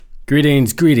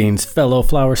Greetings, fellow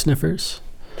flower sniffers.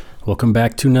 Welcome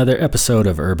back to another episode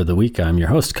of Herb of the Week. I'm your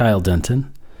host, Kyle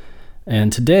Denton.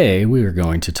 And today we are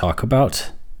going to talk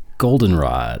about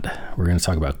Goldenrod. We're going to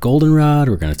talk about Goldenrod.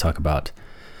 We're going to talk about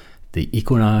the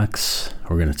equinox.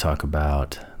 We're going to talk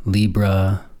about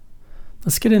Libra.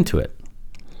 Let's get into it.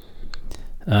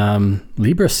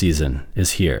 Libra season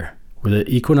is here. Where the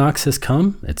equinox has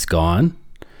come, it's gone.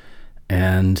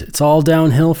 And it's all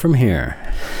downhill from here.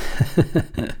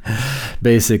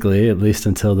 Basically, at least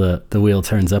until the wheel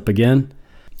turns up again.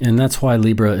 And that's why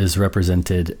Libra is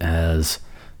represented as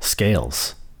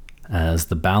scales, as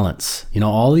the balance. You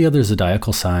know, all the other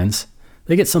zodiacal signs,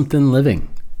 they get something living.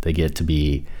 They get to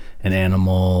be an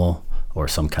animal or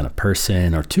some kind of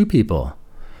person or two people.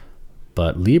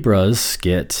 But Libras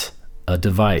get a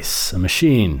device, a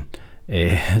machine,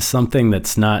 something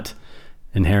that's not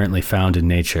inherently found in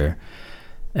nature.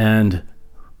 And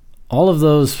all of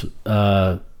those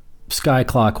sky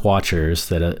clock watchers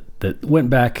that went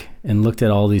back and looked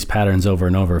at all these patterns over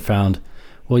and over found,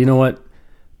 well, you know what?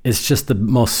 It's just the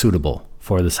most suitable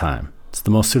for this time. It's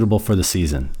the most suitable for the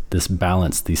season, this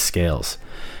balance, these scales.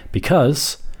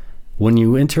 Because when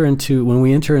we enter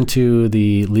into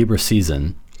the Libra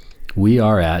season, we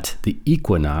are at the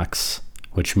equinox,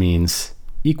 which means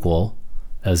equal,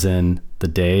 as in the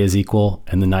day is equal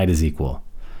and the night is equal.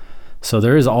 So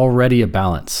there is already a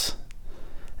balance,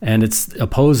 and it's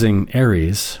opposing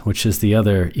Aries, which is the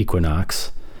other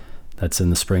equinox that's in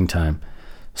the springtime.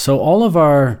 So all of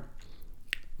our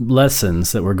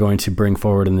lessons that we're going to bring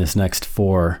forward in this next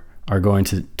 4 are going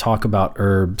to talk about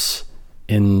herbs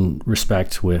in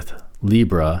respect with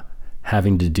Libra,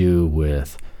 having to do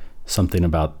with something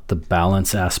about the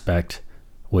balance aspect,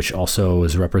 which also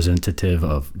is representative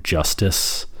of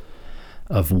justice,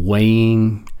 of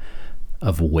weighing,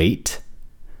 of weight,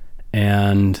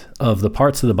 and of the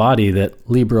parts of the body that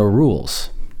Libra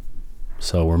rules.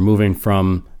 So we're moving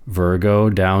from Virgo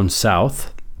down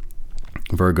south.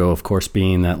 Virgo, of course,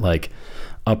 being that like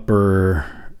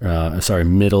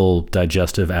middle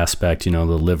digestive aspect, you know,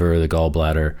 the liver, the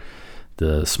gallbladder,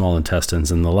 the small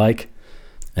intestines and the like,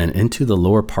 and into the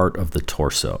lower part of the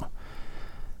torso,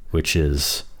 which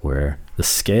is where the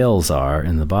scales are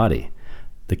in the body,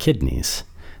 the kidneys.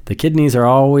 The kidneys are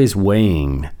always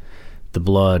weighing the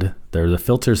blood. They're the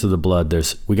filters of the blood.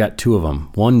 We got 2 of them,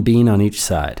 one bean on each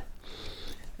side.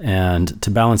 And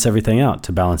to balance everything out,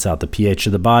 to balance out the pH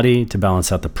of the body, to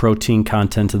balance out the protein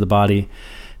content of the body,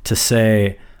 to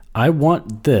say, I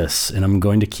want this and I'm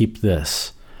going to keep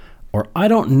this. Or I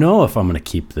don't know if I'm going to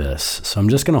keep this, so I'm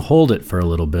just going to hold it for a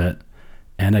little bit.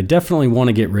 And I definitely want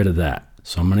to get rid of that.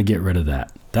 So I'm going to get rid of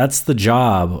that. That's the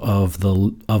job of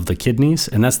the kidneys,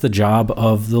 and that's the job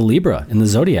of the Libra in the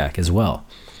zodiac as well,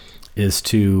 is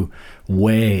to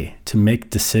weigh, to make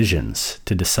decisions,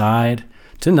 to decide,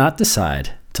 to not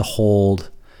decide, to hold,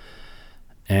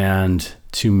 and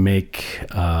to make,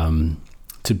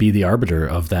 to be the arbiter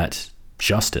of that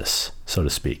justice, so to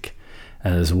speak,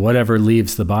 as whatever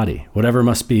leaves the body, whatever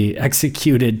must be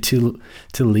executed to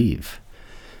leave.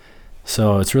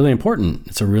 So it's really important.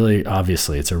 It's a really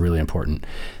important.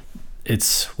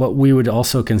 It's what we would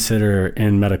also consider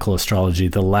in medical astrology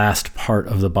the last part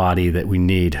of the body that we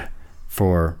need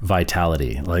for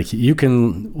vitality. We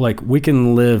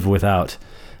can live without,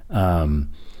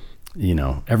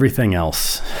 everything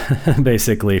else,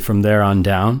 basically from there on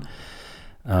down.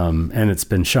 And it's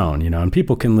been shown, and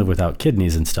people can live without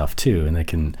kidneys and stuff too, and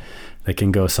they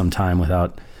can go some time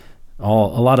without a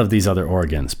lot of these other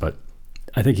organs, but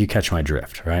I think you catch my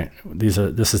drift, right? This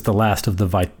is the last of the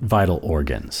vital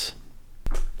organs.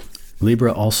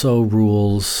 Libra also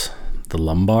rules the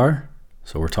lumbar.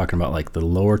 So we're talking about like the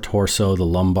lower torso, the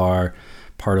lumbar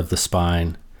part of the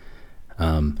spine,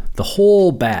 the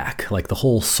whole back, like the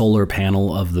whole solar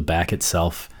panel of the back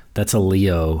itself. That's a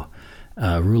Leo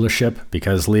rulership,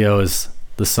 because Leo is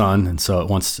the sun. And so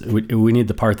we need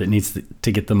the part that needs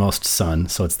to get the most sun.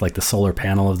 So it's like the solar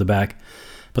panel of the back,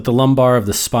 but the lumbar of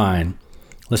the spine,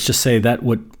 let's just say that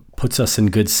what puts us in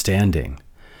good standing.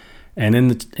 And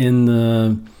in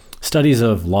the studies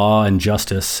of law and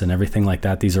justice and everything like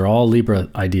that, these are all Libra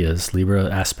ideas, Libra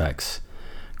aspects,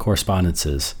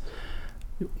 correspondences.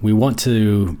 We want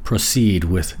to proceed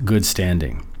with good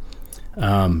standing.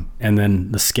 And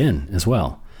then the skin as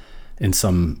well. In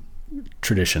some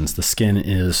traditions, the skin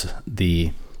is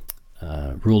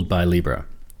ruled by Libra.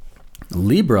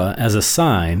 Libra as a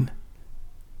sign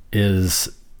is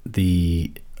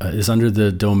under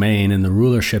the domain and the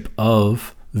rulership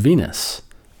of Venus.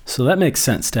 So that makes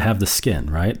sense to have the skin,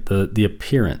 right? The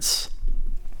appearance.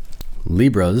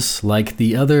 Libras, like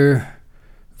the other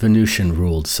Venusian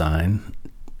ruled sign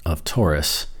of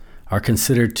Taurus, are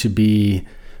considered to be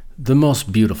the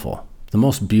most beautiful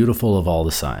of all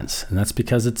the signs. And that's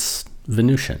because it's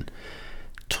Venusian.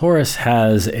 Taurus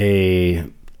has a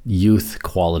youth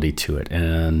quality to it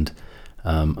and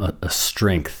a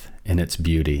strength in its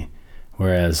beauty,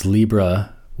 whereas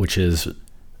Libra, which is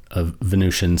a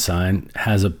Venusian sign,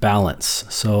 has a balance.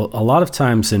 So a lot of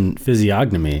times in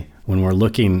physiognomy, when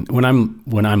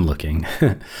I'm looking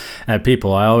at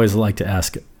people, I always like to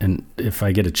ask, and if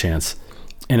I get a chance,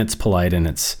 and it's polite and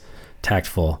it's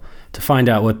tactful, to find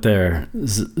out what their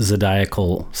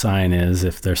zodiacal sign is,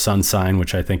 if their sun sign,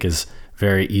 which I think is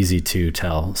very easy to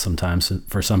tell sometimes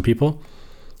for some people,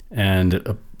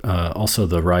 and also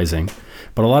the rising.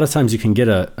 But a lot of times you can get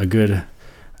a good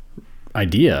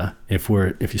idea if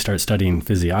you start studying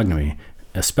physiognomy,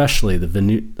 especially the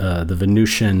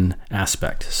Venusian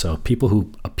aspect. So people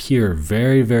who appear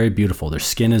very, very beautiful, their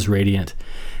skin is radiant,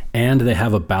 and they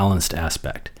have a balanced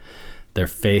aspect. Their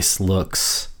face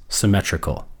looks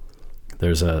symmetrical.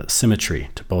 There's a symmetry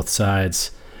to both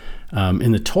sides.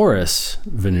 In the Taurus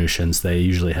Venusians, they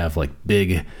usually have like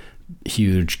big,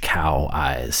 huge cow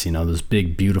eyes, those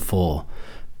big, beautiful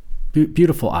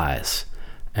eyes,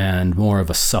 and more of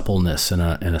a suppleness and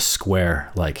a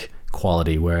square-like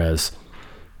quality, whereas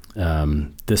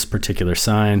this particular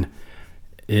sign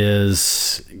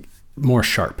is more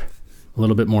sharp, a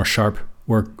little bit more sharp.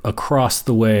 We're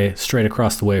straight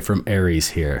across the way from Aries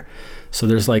here. So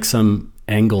there's like some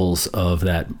angles of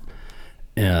that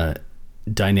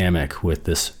dynamic with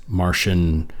this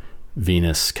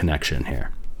Martian-Venus connection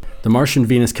here. The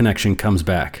Martian-Venus connection comes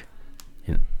back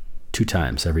 2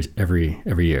 times every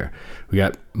year. We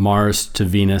got Mars to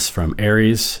Venus from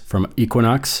Aries, from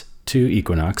equinox to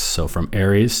equinox, so from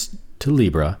Aries to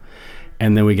Libra,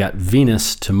 and then we got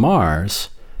Venus to Mars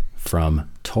from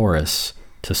Taurus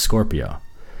to Scorpio.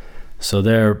 So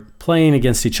they're playing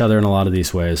against each other in a lot of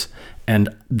these ways, and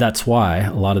that's why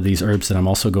a lot of these herbs that I'm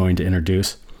also going to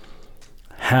introduce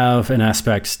have an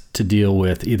aspect to deal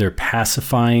with either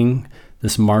pacifying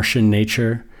this Martian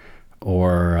nature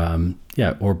or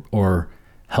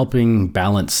helping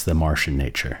balance the Martian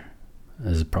nature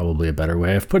is probably a better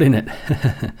way of putting it.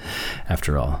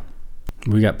 After all,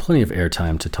 we got plenty of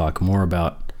airtime to talk more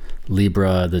about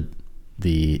Libra,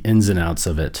 the ins and outs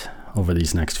of it over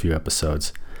these next few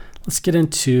episodes. Let's get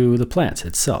into the plant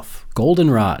itself.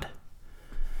 Goldenrod.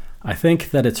 I think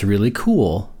that it's really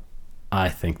cool. I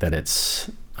think that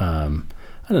it's,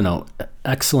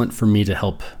 excellent for me to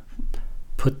help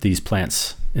put these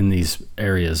plants in these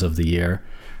areas of the year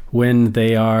when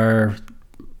they are,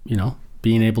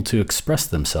 being able to express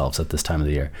themselves at this time of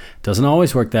the year. Doesn't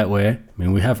always work that way. I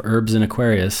mean, we have herbs in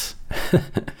Aquarius.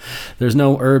 There's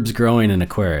no herbs growing in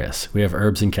Aquarius. We have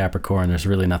herbs in Capricorn. There's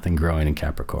really nothing growing in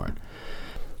Capricorn.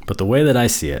 But the way that I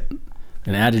see it,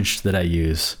 an adage that I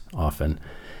use often,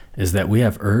 is that we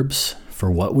have herbs for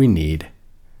what we need,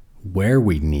 where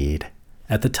we need,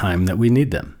 at the time that we need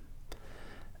them.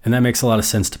 And that makes a lot of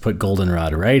sense to put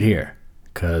goldenrod right here,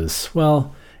 because,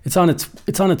 well, it's on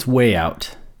its way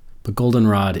out. But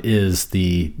goldenrod is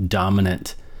the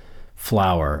dominant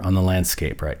flower on the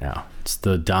landscape right now. It's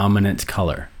the dominant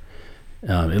color.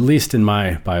 At least in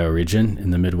my bioregion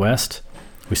in the Midwest,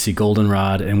 we see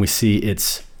goldenrod, and we see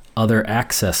its other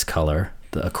axis color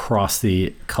across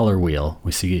the color wheel.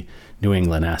 We see New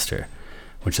England aster,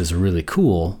 which is really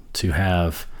cool to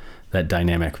have that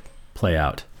dynamic play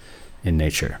out in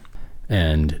nature.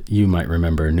 And you might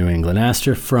remember New England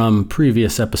aster from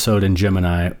previous episode in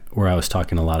Gemini, where I was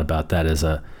talking a lot about that as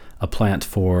a plant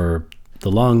for the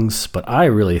lungs. But I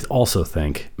really also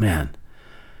think, man,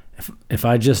 if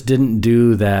I just didn't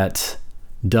do that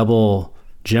double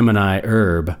Gemini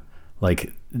herb,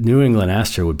 like New England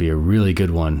aster would be a really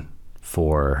good one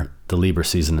for the Libra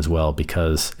season as well,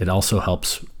 because it also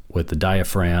helps with the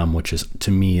diaphragm, which is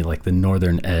to me like the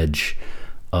northern edge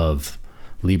of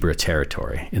Libra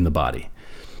territory in the body.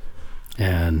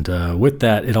 And with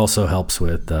that, it also helps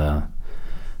with the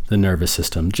nervous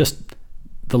system. Just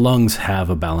the lungs have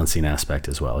a balancing aspect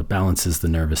as well. It balances the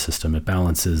nervous system. It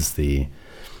balances the...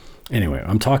 Anyway,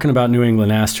 I'm talking about New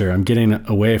England aster. I'm getting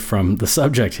away from the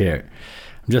subject here.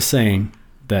 I'm just saying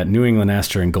that New England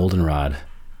aster and goldenrod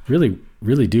really,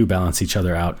 really do balance each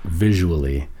other out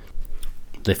visually.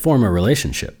 They form a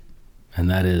relationship, and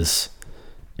that is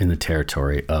in the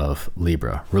territory of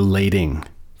Libra, relating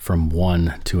from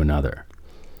one to another.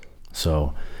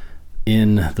 So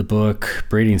in the book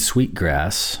Braiding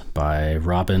Sweetgrass by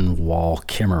Robin Wall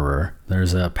Kimmerer,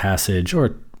 there's a passage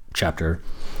or chapter,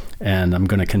 and I'm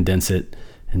going to condense it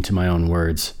into my own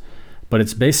words, but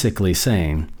it's basically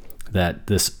saying that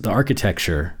the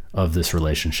architecture of this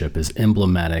relationship is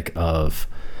emblematic of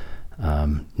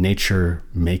nature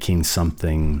making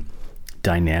something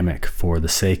dynamic for the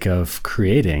sake of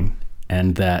creating,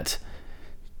 and that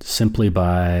simply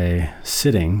by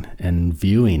sitting and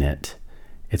viewing it,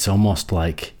 it's almost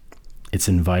like it's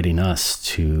inviting us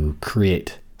to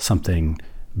create something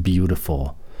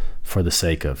beautiful for the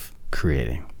sake of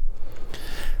creating.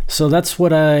 So that's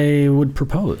what I would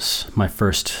propose. My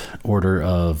first order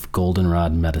of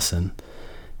Goldenrod medicine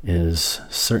is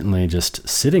certainly just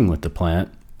sitting with the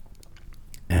plant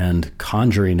and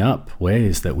conjuring up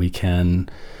ways that we can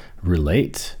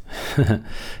relate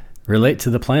relate to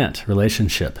the plant,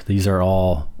 relationship. These are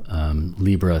all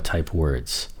Libra type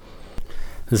words.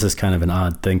 This is kind of an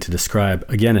odd thing to describe.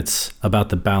 Again, it's about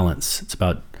the balance. It's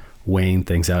about weighing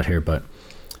things out here. But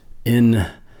in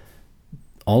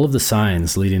all of the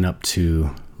signs leading up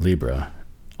to Libra,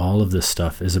 all of this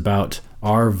stuff is about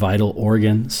our vital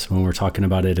organs. When we're talking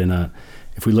about it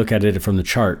if we look at it from the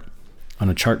chart, on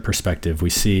a chart perspective, we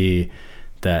see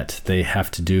that they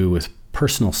have to do with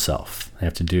personal self. They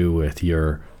have to do with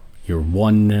your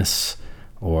oneness,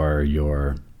 or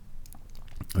your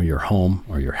home,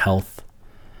 or your health.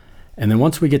 And then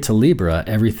once we get to Libra,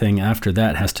 everything after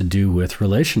that has to do with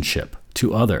relationship to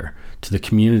the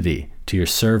community, to your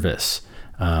service,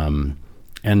 and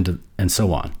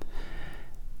so on.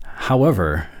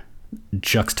 However,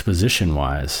 juxtaposition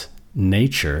wise, in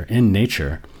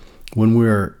nature, when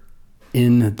we're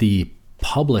in the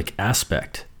public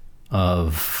aspect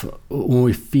of, when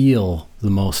we feel the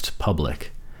most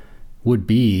public, would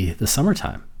be the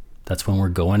summertime. That's when we're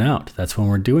going out. That's when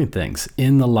we're doing things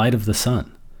in the light of the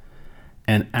sun.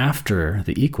 And after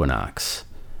the equinox,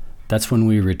 that's when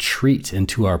we retreat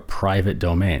into our private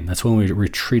domain. That's when we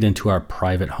retreat into our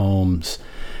private homes.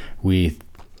 We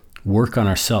work on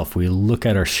ourselves. We look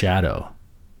at our shadow.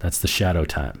 That's the shadow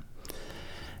time.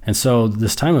 And so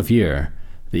this time of year,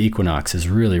 the equinox is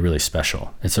really, really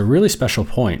special. It's a really special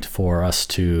point for us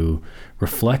to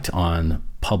reflect on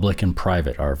public and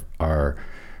private,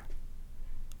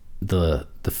 the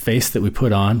face that we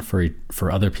put on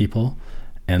for other people,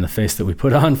 and the face that we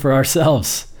put on for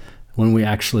ourselves when we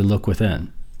actually look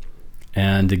within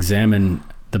and examine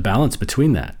the balance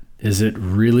between that. Is it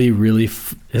really,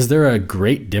 is there a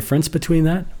great difference between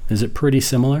that? Is it pretty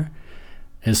similar?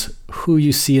 Is who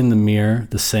you see in the mirror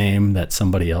the same that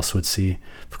somebody else would see?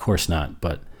 Of course not,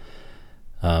 but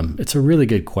it's a really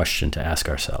good question to ask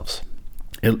ourselves.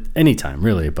 Anytime,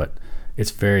 really, but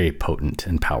it's very potent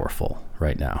and powerful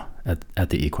right now at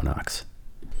the equinox.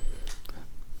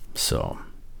 So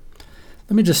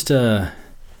let me just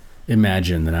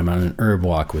imagine that I'm on an herb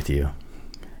walk with you,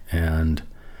 and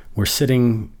we're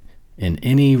sitting in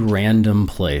any random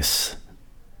place,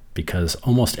 because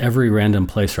almost every random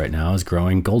place right now is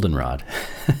growing goldenrod,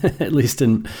 at least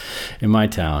in my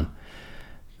town.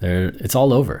 It's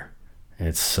all over.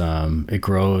 It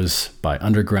grows by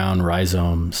underground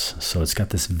rhizomes, so it's got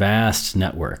this vast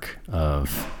network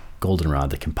of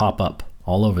goldenrod that can pop up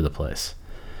all over the place.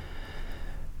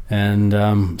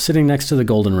 And sitting next to the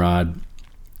goldenrod,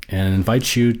 and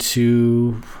invite you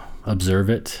to observe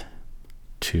it,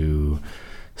 to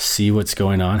see what's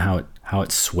going on, how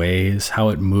it sways, how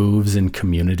it moves in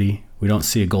community. We don't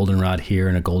see a goldenrod here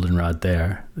and a goldenrod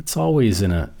there. It's always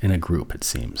in a group, it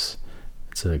seems.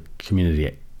 It's a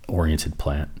community-oriented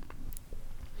plant.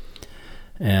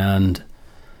 And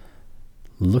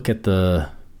look at the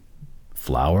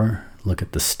flower, look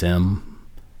at the stem,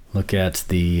 look at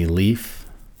the leaf.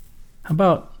 How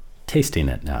about tasting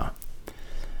it now?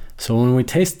 So when we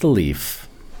taste the leaf,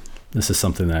 this is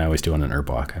something that I always do on an herb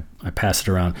walk. I pass it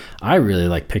around. I really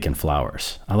like picking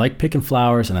flowers. I like picking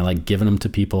flowers, and I like giving them to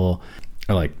people.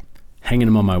 I like hanging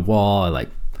them on my wall. I like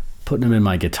putting them in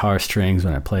my guitar strings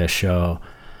when I play a show.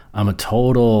 I'm a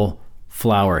total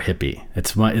flower hippie.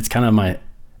 It's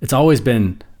always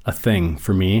been a thing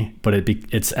for me, but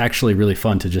it's actually really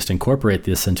fun to just incorporate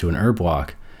this into an herb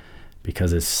walk,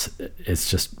 because it's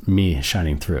just me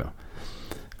shining through.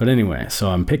 But anyway,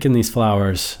 so I'm picking these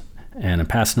flowers and I'm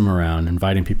passing them around,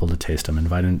 inviting people to taste them,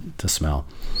 inviting them to smell.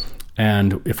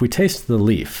 And if we taste the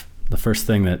leaf, the first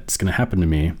thing that's going to happen to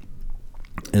me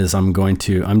is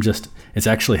it's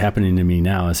actually happening to me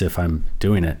now as if I'm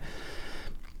doing it.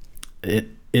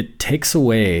 It takes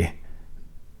away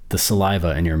the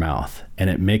saliva in your mouth, and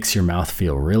it makes your mouth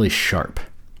feel really sharp.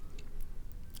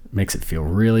 It makes it feel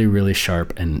really, really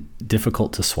sharp and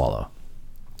difficult to swallow.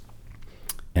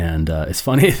 And it's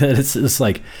funny that it's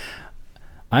like,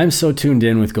 I'm so tuned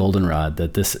in with goldenrod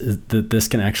that this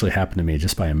can actually happen to me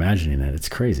just by imagining it. It's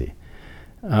crazy.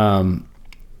 I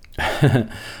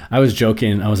was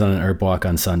joking. I was on an herb walk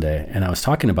on Sunday, and I was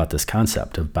talking about this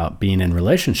concept about being in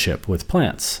relationship with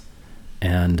plants.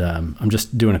 And I'm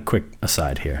just doing a quick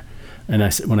aside here. And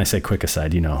when I say quick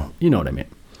aside, you know what I mean.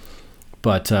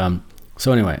 But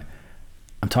so anyway,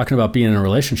 I'm talking about being in a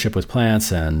relationship with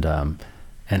plants and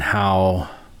how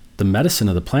the medicine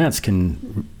of the plants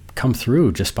can come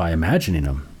through just by imagining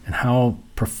them, and how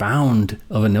profound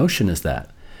of a notion is that.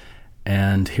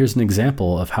 And here's an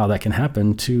example of how that can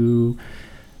happen to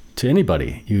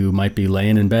anybody. You might be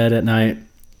laying in bed at night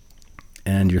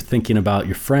and you're thinking about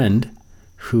your friend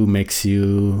who makes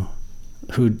you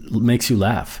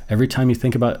laugh. Every time you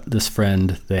think about this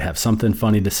friend, they have something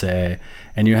funny to say,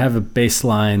 and you have a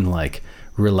baseline, like,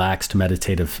 relaxed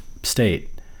meditative state.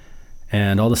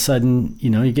 And all of a sudden,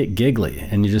 you get giggly,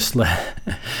 and you just let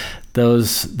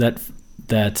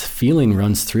that feeling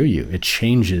runs through you. It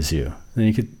changes you. And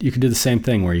you could do the same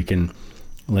thing where you can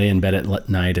lay in bed at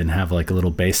night and have like a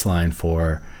little baseline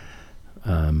for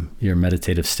your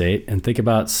meditative state, and think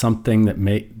about something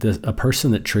that a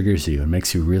person that triggers you and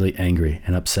makes you really angry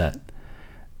and upset.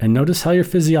 And notice how your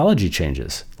physiology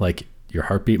changes. Like, your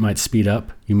heartbeat might speed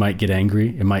up. You might get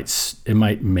angry. It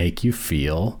might make you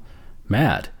feel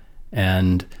mad.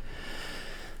 And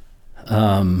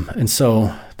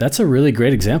so that's a really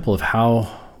great example of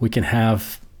how we can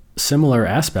have similar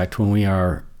aspect when we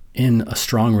are in a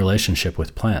strong relationship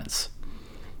with plants.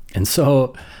 And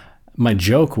so my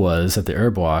joke was at the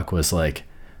herb walk was like,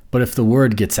 but if the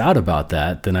word gets out about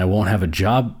that, then I won't have a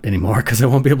job anymore, because I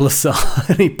won't be able to sell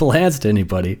any plants to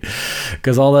anybody,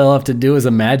 because all they'll have to do is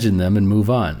imagine them and move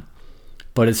on.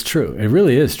 But it's true. It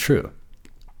really is true.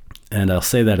 And I'll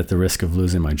say that at the risk of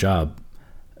losing my job,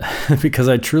 because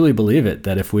I truly believe it,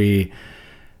 that if we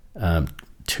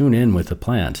tune in with the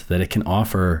plant, that it can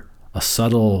offer a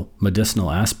subtle medicinal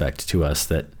aspect to us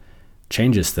that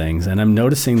changes things. And I'm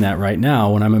noticing that right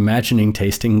now when I'm imagining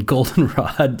tasting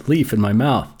goldenrod leaf in my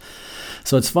mouth.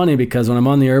 So it's funny, because when I'm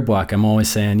on the herb walk, I'm always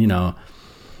saying,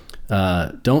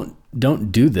 don't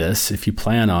do this if you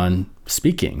plan on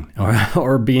speaking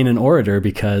or being an orator,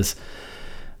 because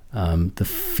the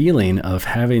feeling of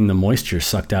having the moisture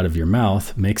sucked out of your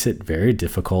mouth makes it very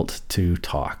difficult to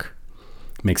talk.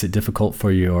 Makes it difficult for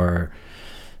your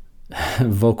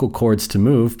vocal cords to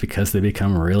move, because they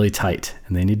become really tight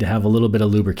and they need to have a little bit of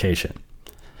lubrication.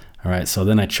 All right, so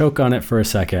then I choke on it for a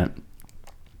second,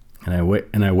 and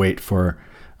I wait for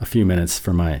a few minutes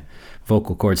for my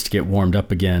vocal cords to get warmed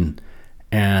up again,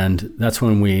 and that's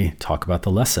when we talk about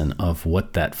the lesson of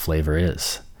what that flavor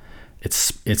is.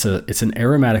 It's an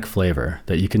aromatic flavor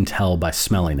that you can tell by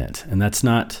smelling it, and that's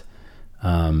not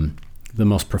the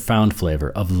most profound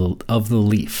flavor of the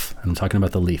leaf. I'm talking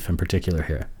about the leaf in particular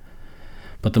here.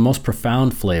 But the most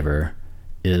profound flavor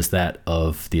is that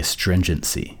of the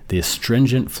astringency. The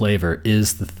astringent flavor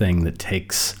is the thing that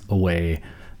takes away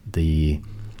the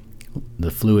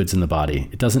fluids in the body.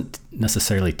 It doesn't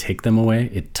necessarily take them away.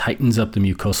 It tightens up the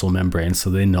mucosal membrane so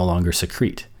they no longer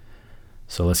secrete.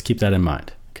 So let's keep that in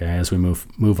mind, okay, as we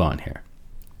move on here.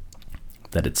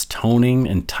 That it's toning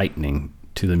and tightening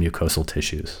to the mucosal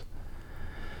tissues.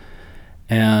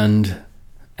 And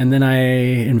then I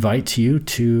invite you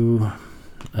to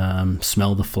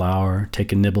smell the flower,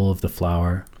 take a nibble of the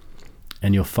flower,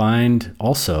 and you'll find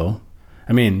also,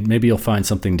 maybe you'll find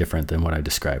something different than what I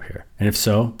describe here. And if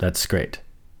so, that's great.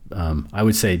 I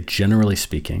would say, generally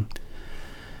speaking,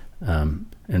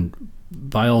 and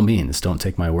by all means, don't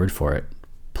take my word for it.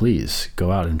 Please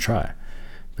go out and try.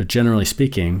 But generally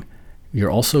speaking,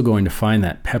 you're also going to find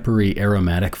that peppery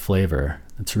aromatic flavor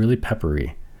that's really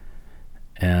peppery.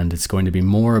 And it's going to be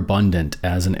more abundant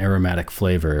as an aromatic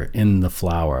flavor in the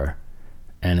flower,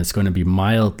 and it's going to be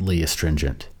mildly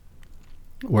astringent,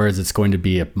 whereas it's going to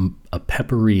be a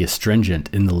peppery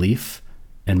astringent in the leaf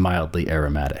and mildly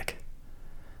aromatic.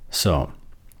 So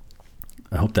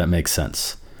I hope that makes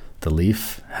sense. The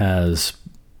leaf and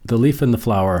the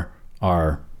flower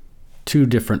are two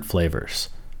different flavors,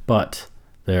 but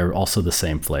they're also the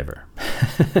same flavor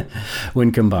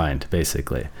when combined.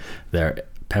 Basically, they're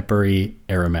peppery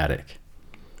aromatic.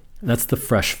 That's the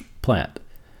fresh plant.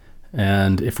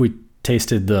 And if we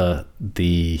tasted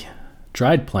the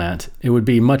dried plant, it would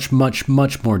be much, much,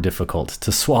 much more difficult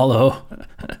to swallow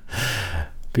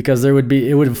because it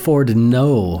would afford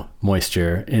no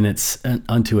moisture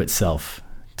unto itself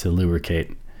to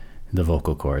lubricate the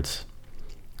vocal cords.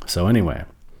 So anyway,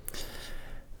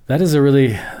 that is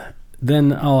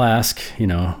then I'll ask,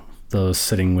 those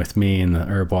sitting with me in the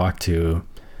herb walk to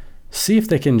see if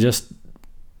they can just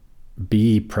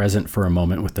be present for a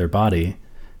moment with their body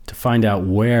to find out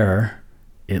where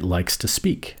it likes to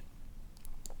speak.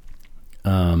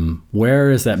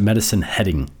 Where is that medicine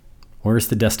heading? Where is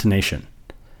the destination?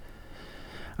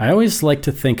 I always like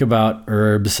to think about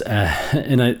herbs,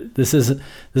 this isn't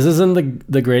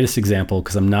the greatest example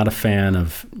because I'm not a fan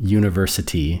of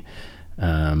university,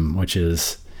 which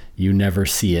is you never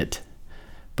see it,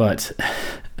 but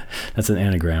that's an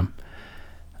anagram.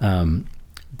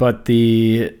 But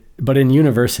in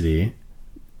university,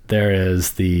 there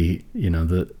is the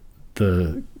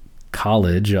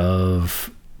college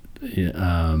of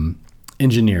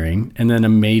engineering, and then a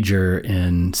major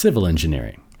in civil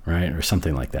engineering, right? Or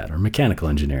something like that, or mechanical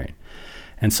engineering.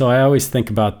 And so I always think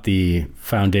about the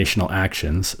foundational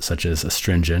actions, such as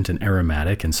astringent and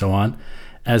aromatic and so on,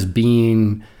 as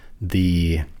being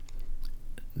the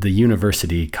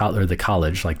university or the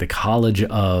college, like the college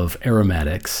of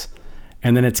aromatics,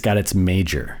 and then it's got its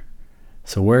major.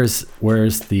 So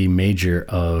where's the major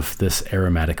of this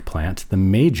aromatic plant? The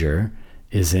major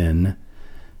is in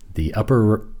the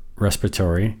upper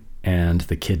respiratory and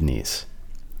the kidneys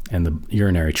and the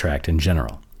urinary tract in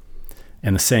general.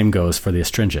 And the same goes for the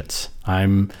astringents.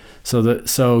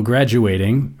 So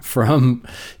graduating from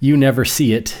you never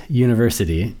see it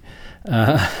university,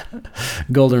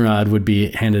 Goldenrod would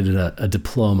be handed a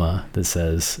diploma that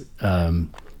says,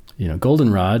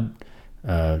 Goldenrod,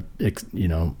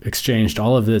 exchanged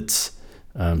all of its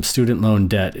student loan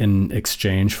debt in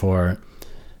exchange for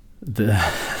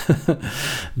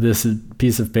this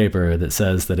piece of paper that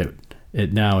says that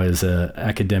it now is a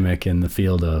academic in the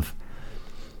field of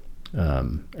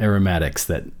aromatics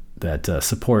that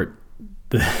support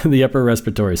the upper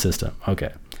respiratory system.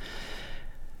 Okay.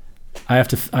 I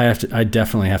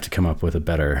definitely have to come up with a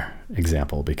better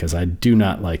example because I do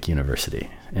not like university.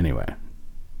 Anyway,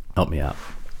 help me out.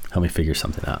 Help me figure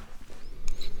something out.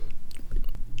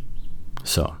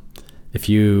 So, if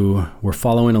you were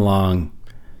following along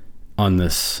on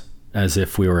this as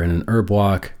if we were in an herb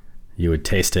walk, you would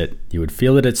taste it, you would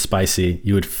feel that it's spicy,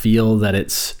 you would feel that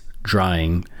it's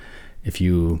drying. If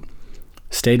you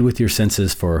stayed with your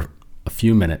senses for a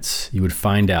few minutes, you would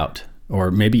find out,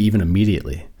 or maybe even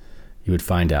immediately, you would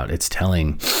find out it's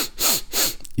telling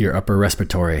your upper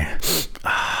respiratory,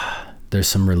 there's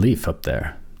some relief up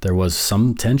there. There was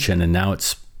some tension and now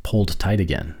it's pulled tight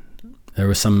again. There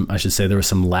was some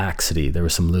laxity, there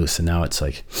was some loose, and now it's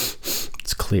like,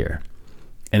 it's clear.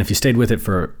 And if you stayed with it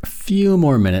for a few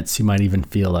more minutes, you might even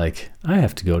feel like, I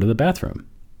have to go to the bathroom.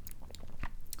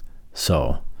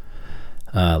 So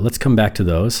let's come back to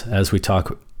those as we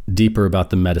talk deeper about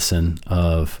the medicine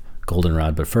of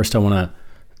Goldenrod. But first I want to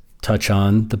touch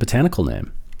on the botanical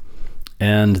name.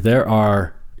 And there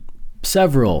are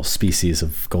several species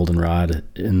of goldenrod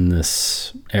in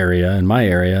this area. In my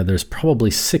area, there's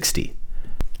probably 60.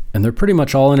 And they're pretty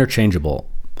much all interchangeable.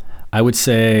 I would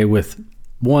say with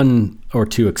one or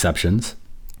two exceptions,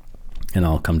 and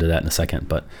I'll come to that in a second,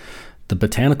 but the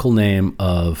botanical name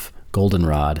of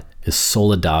goldenrod is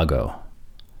solidago.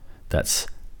 That's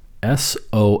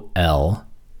Solidago.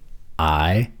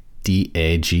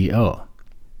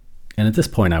 And at this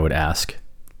point, I would ask,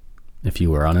 if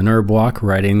you were on an herb walk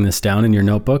writing this down in your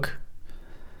notebook,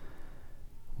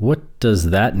 what does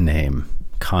that name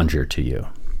conjure to you?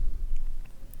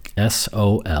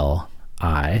 Solidago.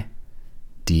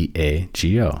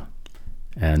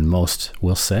 And most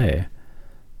will say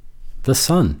the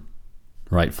sun,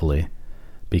 rightfully,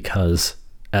 because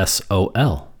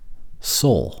S-O-L,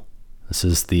 soul. This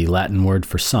is the Latin word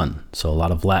for sun. So a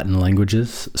lot of Latin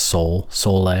languages, sol,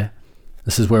 sole.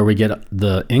 This is where we get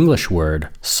the English word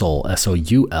soul,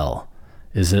 S-O-U-L,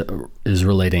 is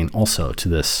relating also to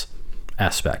this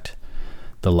aspect.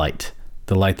 The light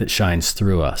that shines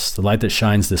through us, the light that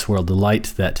shines this world, the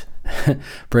light that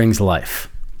brings life,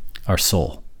 our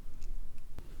soul.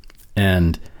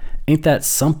 And ain't that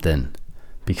something?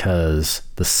 Because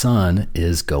the sun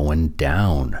is going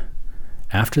down.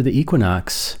 After the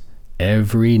equinox,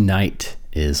 every night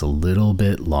is a little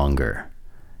bit longer.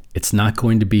 It's not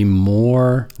going to be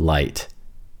more light.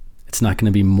 It's not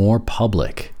going to be more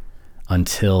public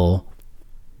until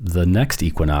the next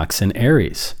equinox in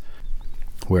Aries,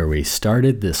 where we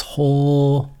started this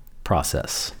whole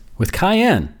process with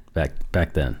Cayenne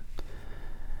back then.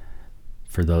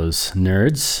 For those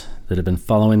nerds that have been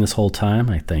following this whole time,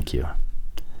 I thank you.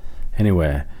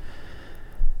 Anyway,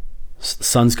 the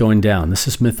sun's going down. This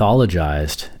is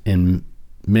mythologized in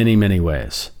many, many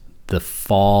ways. The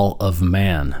fall of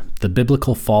man, the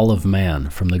biblical fall of man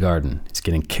from the garden. He's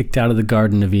getting kicked out of the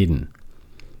Garden of Eden.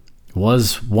 It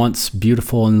was once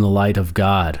beautiful in the light of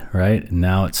God, right? And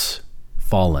now it's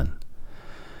fallen.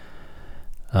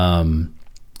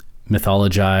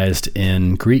 Mythologized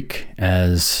in Greek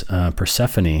as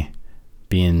Persephone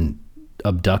being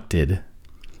abducted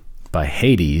by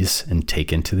Hades and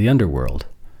taken to the underworld.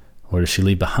 What does she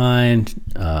leave behind?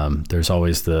 There's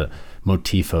always the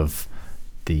motif of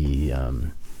the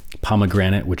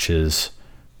pomegranate, which is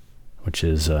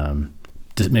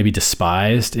maybe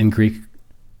despised in Greek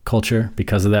culture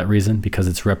because of that reason, because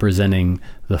it's representing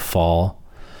the fall.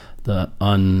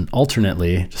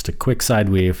 Alternately, just a quick side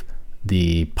weave,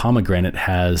 the pomegranate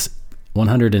has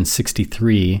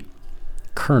 163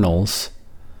 kernels.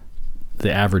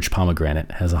 The average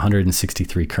pomegranate has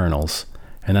 163 kernels,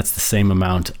 and that's the same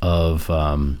amount of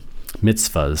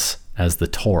mitzvahs as the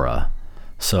Torah.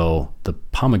 So the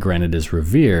pomegranate is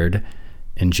revered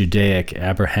in Judaic,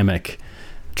 Abrahamic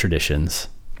traditions.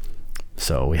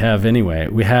 So we have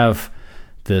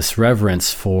this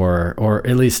reverence for, or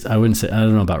at least I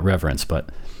don't know about reverence, but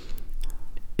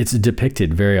it's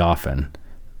depicted very often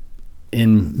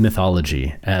in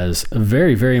mythology as a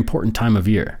very, very important time of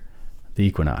year, the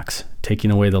equinox,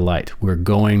 taking away the light. We're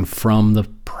going from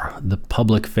the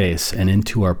public face and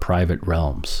into our private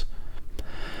realms.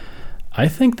 I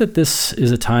think that this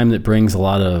is a time that brings a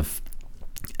lot of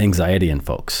anxiety in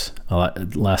folks.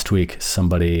 Last week,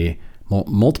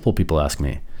 multiple people asked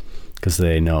me, because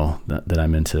they know that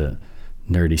I'm into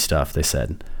nerdy stuff. They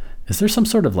said, is there some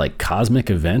sort of like cosmic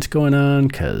event going on?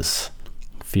 Because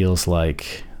feels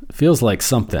like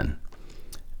something.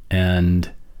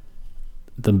 And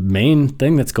the main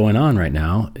thing that's going on right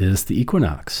now is the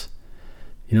equinox.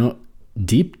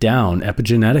 Deep down,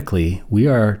 epigenetically,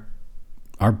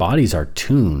 our bodies are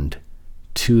tuned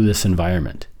to this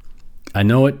environment. I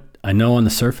know on the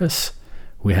surface,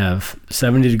 we have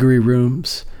 70-degree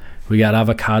rooms. We got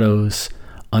avocados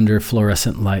under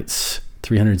fluorescent lights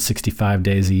 365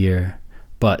 days a year.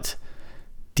 But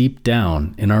deep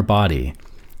down in our body,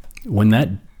 when that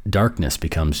darkness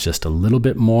becomes just a little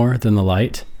bit more than the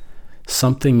light,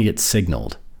 something gets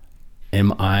signaled.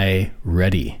 Am I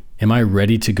ready? Am I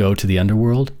ready to go to the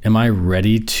underworld? Am I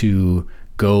ready to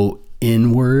go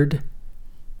inward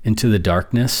into the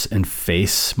darkness and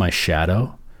face my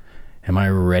shadow? Am I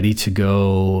ready to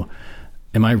go?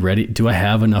 Do I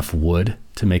have enough wood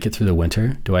to make it through the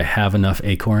winter? Do I have enough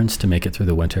acorns to make it through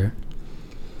the winter?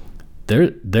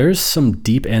 There's some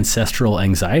deep ancestral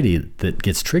anxiety that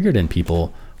gets triggered in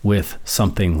people with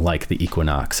something like the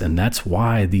equinox. And that's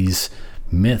why these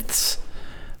myths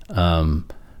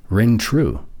ring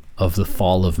true of the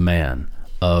fall of man,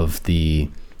 of the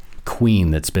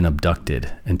queen that's been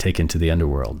abducted and taken to the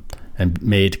underworld and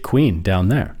made queen down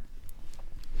there.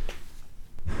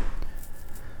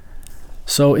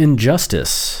 So in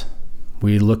justice,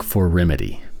 we look for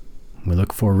remedy. We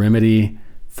look for remedy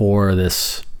for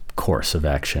this course of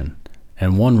action.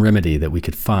 And one remedy that we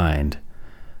could find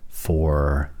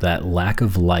for that lack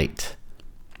of light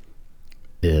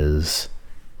is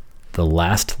the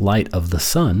last light of the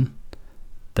sun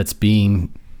that's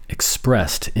being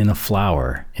expressed in a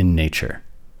flower in nature.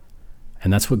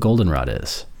 And that's what goldenrod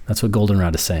is. That's what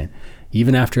goldenrod is saying.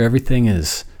 Even after everything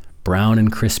is brown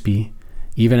and crispy,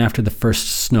 even after the first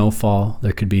snowfall,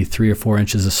 there could be 3 or 4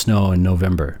 inches of snow in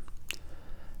November.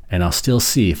 And I'll still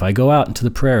see, if I go out into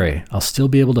the prairie, I'll still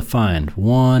be able to find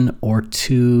 1 or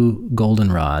 2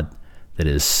 goldenrod that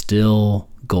is still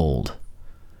gold.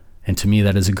 And to me,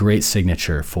 that is a great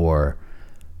signature for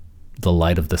the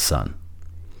light of the sun.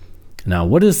 Now,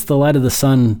 what does the light of the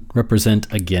sun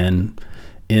represent again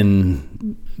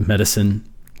in medicine?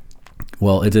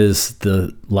 Well, it is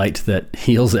the light that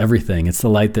heals everything. It's the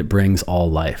light that brings all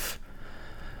life.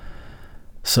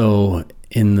 So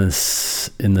in the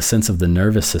sense of the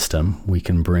nervous system, we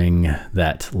can bring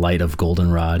that light of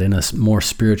goldenrod in a more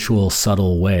spiritual,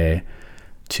 subtle way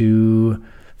to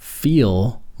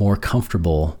feel more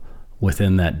comfortable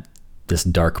within this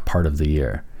dark part of the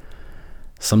year.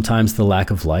 Sometimes the lack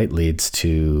of light leads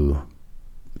to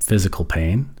physical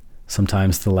pain.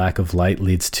 Sometimes the lack of light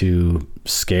leads to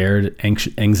scared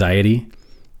anxiety.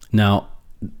 Now,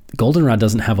 goldenrod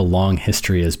doesn't have a long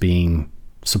history as being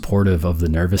supportive of the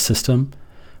nervous system,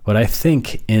 but I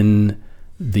think in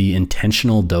the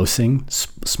intentional dosing,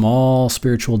 small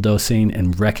spiritual dosing,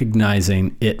 and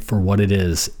recognizing it for what it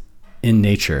is in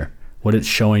nature, what it's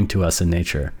showing to us in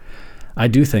nature, I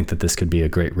do think that this could be a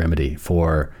great remedy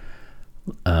for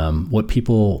what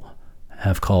people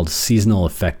have called seasonal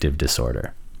affective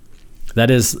disorder. That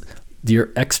is your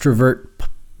extrovert,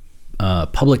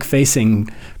 public-facing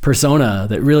persona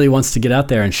that really wants to get out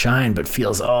there and shine, but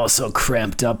feels so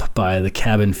cramped up by the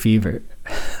cabin fever.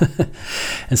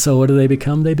 And so what do they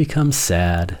become? They become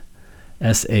sad.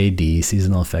 SAD,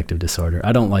 seasonal affective disorder.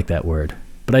 I don't like that word,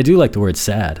 but I do like the word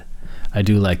sad. I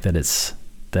do like that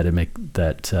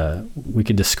we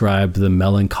could describe the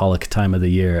melancholic time of the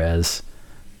year as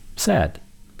sad.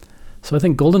 So I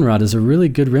think goldenrod is a really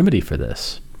good remedy for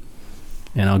this.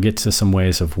 And I'll get to some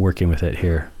ways of working with it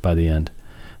here by the end.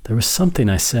 There was something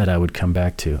I said I would come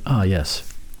back to. Ah,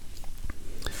 yes.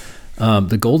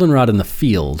 The goldenrod in the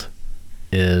field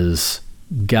is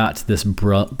got this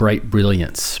bright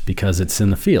brilliance because it's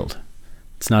in the field.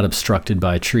 It's not obstructed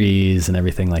by trees and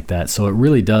everything like that. So it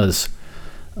really does,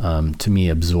 to me,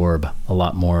 absorb a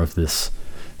lot more of this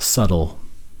subtle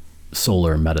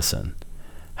solar medicine.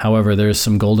 However, there's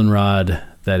some goldenrod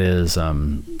that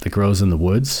grows in the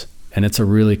woods, and it's a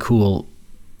really cool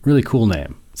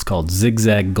name. It's called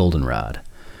zigzag goldenrod,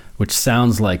 which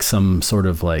sounds like some sort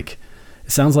of it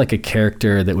sounds like a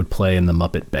character that would play in the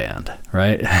Muppet Band,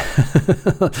 right?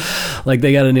 Like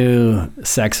they got a new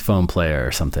saxophone player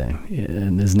or something,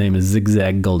 and his name is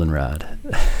Zigzag Goldenrod.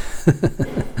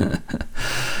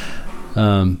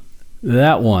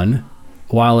 That one,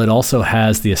 while it also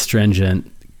has the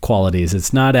astringent qualities,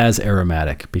 it's not as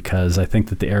aromatic, because I think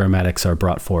that the aromatics are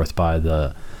brought forth by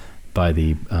the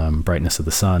brightness of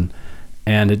the sun.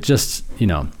 And it just,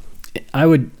 I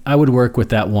would work with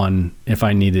that one if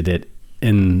I needed it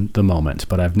in the moment,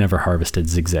 but I've never harvested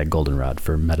zigzag goldenrod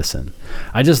for medicine.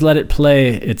 I just let it play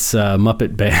its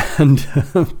Muppet Band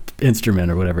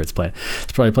instrument or whatever it's playing.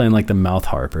 It's probably playing like the mouth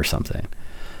harp or something.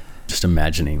 Just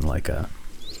imagining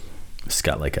it's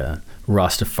got like a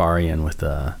Rastafarian with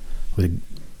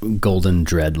golden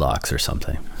dreadlocks or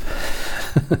something.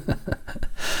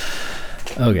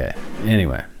 Okay,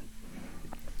 anyway.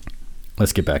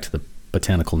 Let's get back to the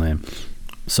botanical name.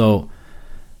 So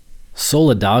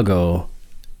Solidago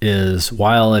is,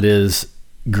 while it is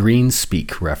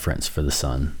Greenspeak reference for the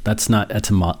sun, that's not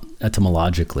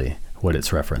etymologically what it's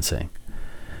referencing.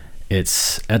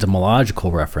 Its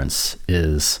etymological reference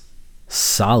is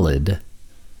solid,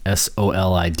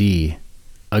 SOLID,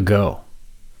 ago.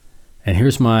 And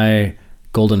here's my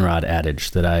goldenrod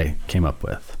adage that I came up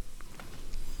with.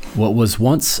 What was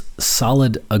once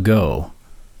solid ago,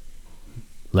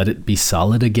 let it be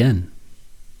solid again.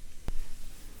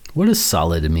 What does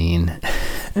solid mean?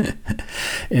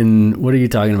 What are you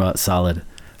talking about, solid?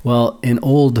 Well, in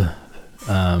old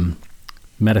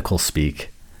medical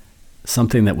speak,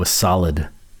 something that was solid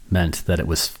meant that it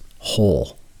was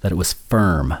whole, that it was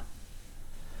firm.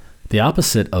 The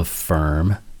opposite of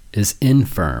firm is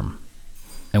infirm.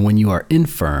 And when you are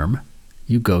infirm,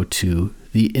 you go to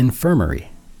the infirmary,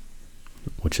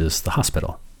 which is the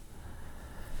hospital.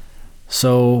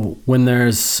 So when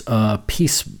there's a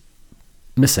piece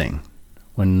missing,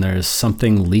 when there's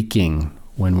something leaking,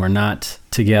 when we're not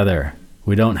together,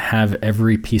 we don't have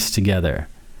every piece together,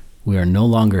 we are no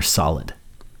longer solid.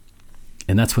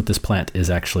 And that's what this plant is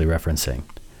actually referencing.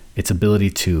 Its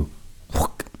ability to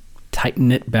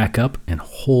tighten it back up and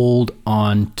hold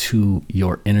on to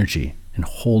your energy and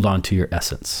hold on to your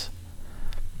essence.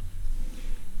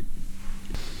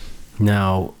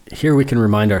 Now, here we can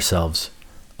remind ourselves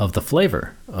of the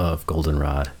flavor of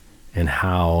goldenrod and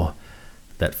how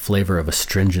that flavor of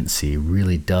astringency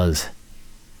really does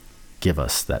give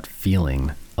us that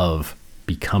feeling of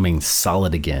becoming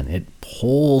solid again. It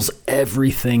pulls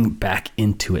everything back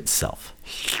into itself.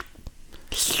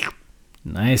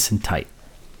 Nice and tight.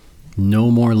 No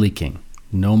more leaking.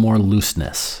 No more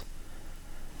looseness.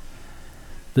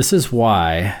 This is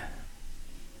why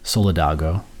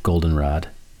Solidago, goldenrod,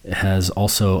 has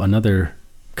also another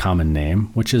common name,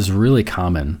 which is really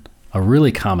common, a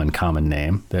really common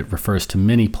name that refers to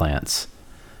many plants,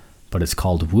 but it's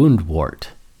called woundwort.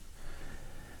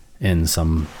 In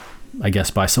some, I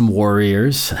guess by some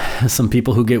warriors, some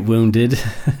people who get wounded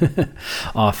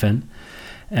often.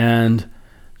 And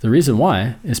the reason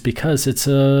why is because it's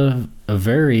a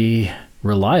very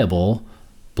reliable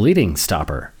bleeding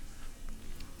stopper.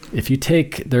 If you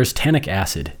there's tannic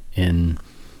acid in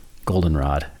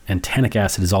goldenrod, and tannic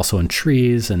acid is also in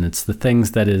trees, and it's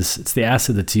the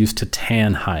acid that's used to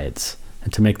tan hides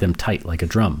and to make them tight like a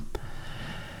drum.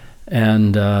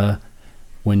 And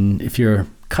if you're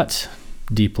cut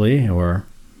deeply or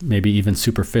maybe even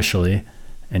superficially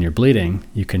and you're bleeding,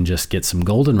 you can just get some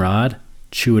goldenrod,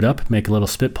 chew it up, make a little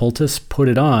spit poultice, put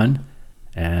it on,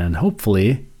 and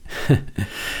hopefully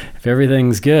if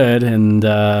everything's good and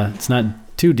it's not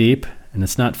too deep and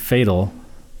it's not fatal,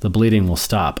 the bleeding will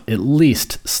stop, at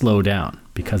least slow down,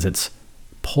 because it's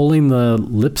pulling the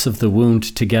lips of the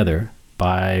wound together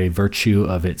by virtue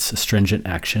of its astringent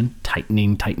action,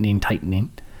 tightening.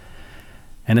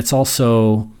 And it's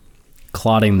also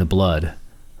clotting the blood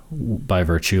by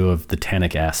virtue of the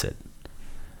tannic acid.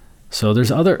 So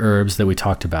there's other herbs that we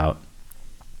talked about.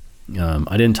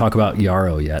 I didn't talk about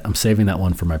yarrow yet. I'm saving that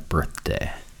one for my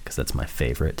birthday because that's my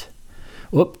favorite.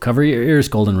 Whoop, cover your ears,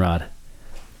 goldenrod.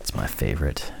 It's my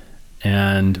favorite.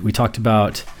 And we talked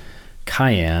about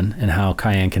cayenne and how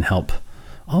cayenne can help.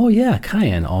 Oh yeah,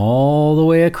 cayenne all the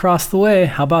way across the way.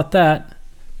 How about that?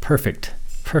 Perfect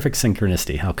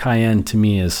synchronicity. How cayenne to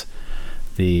me is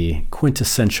the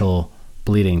quintessential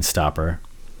bleeding stopper.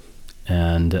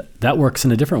 And that works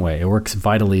in a different way. It works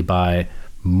vitally by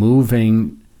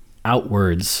moving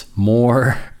outwards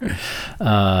more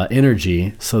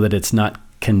energy so that it's not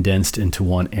condensed into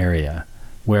one area.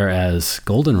 Whereas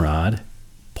Goldenrod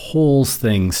pulls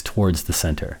things towards the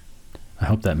center. I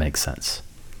hope that makes sense.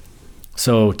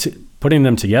 So putting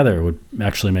them together would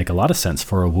actually make a lot of sense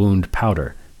for a wound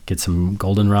powder. Get some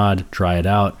Goldenrod, dry it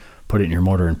out, put it in your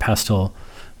mortar and pestle,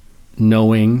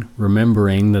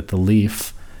 remembering that the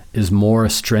leaf is more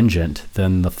astringent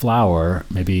than the flower,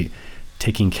 maybe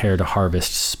taking care to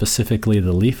harvest specifically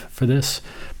the leaf for this,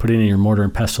 put it in your mortar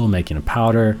and pestle, making a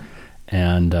powder,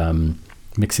 and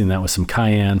mixing that with some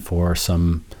cayenne for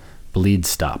some bleed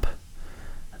stop,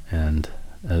 and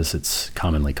as it's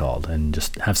commonly called, and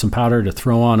just have some powder to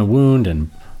throw on a wound,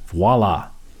 and voila,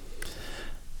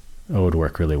 it would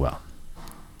work really well.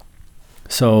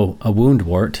 So a wound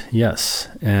wort, yes,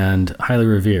 and highly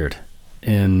revered.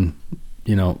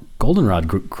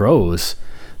 Goldenrod grows.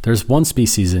 There's one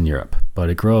species in Europe, but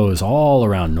it grows all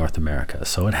around North America.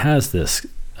 So it has this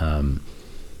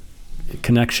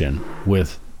connection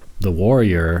with the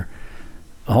warrior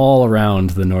all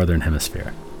around the Northern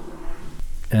Hemisphere.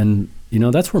 And,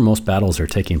 that's where most battles are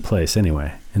taking place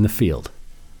anyway, in the field.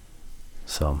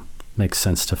 So makes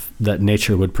sense that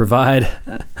nature would provide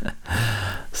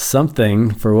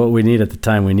something for what we need at the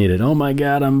time we need it. Oh my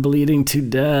God, I'm bleeding to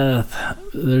death.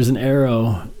 There's an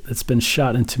arrow that's been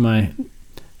shot into my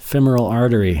femoral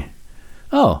artery.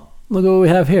 Oh, look at what we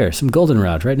have here. Some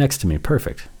goldenrod right next to me.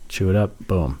 Perfect. Chew it up.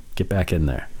 Boom. Get back in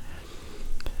there.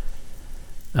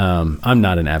 I'm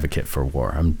not an advocate for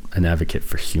war. I'm an advocate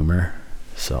for humor.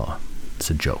 So it's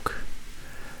a joke.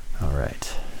 All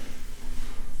right.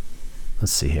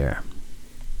 Let's see here.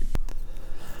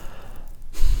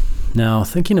 Now,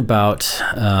 thinking about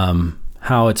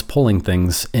how it's pulling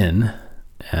things in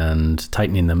and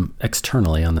tightening them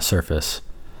externally on the surface,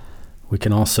 we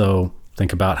can also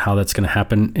think about how that's going to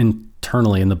happen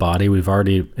internally in the body. We've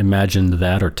already imagined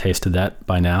that or tasted that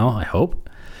by now, I hope,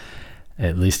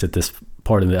 at least at this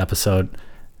part of the episode,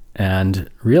 and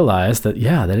realize that,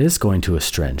 that is going to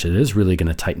astringe. It is really going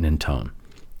to tighten and tone.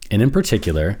 And in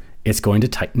particular, it's going to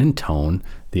tighten and tone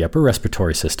the upper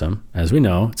respiratory system. As we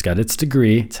know, it's got its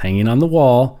degree, it's hanging on the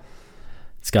wall.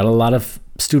 It's got a lot of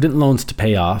student loans to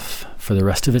pay off for the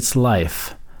rest of its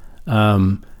life.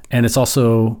 And it's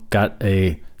also got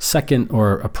a second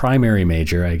or a primary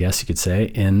major, I guess you could say,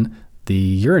 in the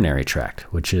urinary tract,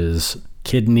 which is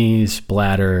kidneys,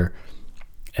 bladder,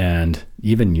 and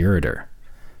even ureter.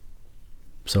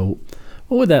 So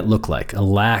what would that look like? A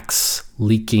lax,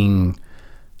 leaking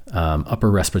upper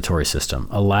respiratory system,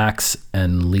 a lax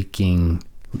and leaking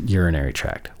urinary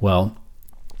tract. Well,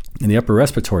 in the upper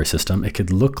respiratory system, it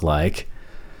could look like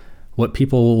what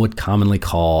people would commonly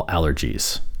call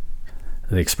allergies,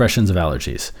 the expressions of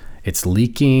allergies. It's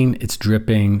leaking, it's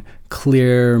dripping,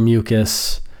 clear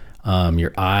mucus.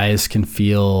 Your eyes can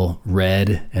feel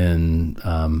red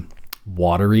and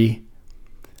watery,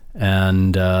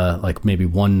 and like maybe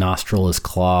one nostril is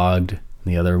clogged,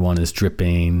 the other one is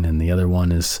dripping, and the other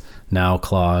one is now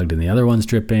clogged, and the other one's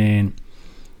dripping.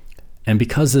 And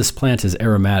because this plant is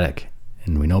aromatic,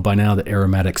 and we know by now that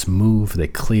aromatics move, they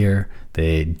clear,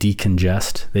 they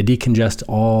decongest. They decongest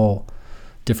all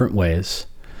different ways.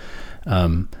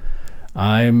 I'm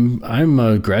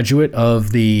a graduate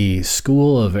of the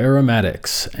School of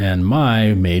Aromatics, and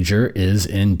my major is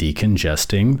in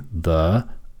decongesting the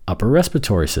upper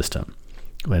respiratory system.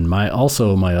 And my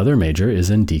other major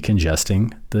is in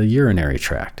decongesting the urinary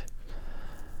tract.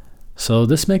 So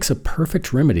this makes a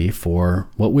perfect remedy for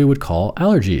what we would call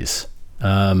allergies,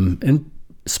 and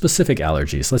specific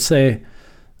allergies. Let's say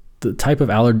the type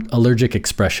of allergic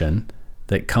expression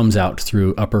that comes out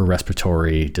through upper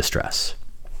respiratory distress,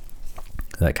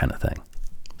 that kind of thing.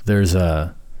 There's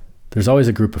always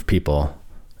a group of people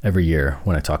every year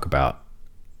when I talk about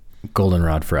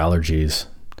goldenrod for allergies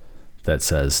that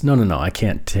says, no, I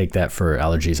can't take that for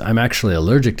allergies. I'm actually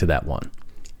allergic to that one.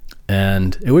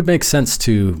 And it would make sense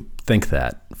to think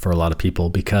that for a lot of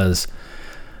people, because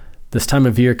this time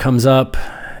of year comes up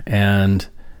and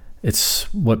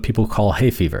it's what people call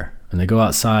hay fever. And they go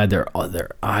outside, their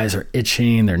eyes are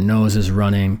itching, their nose is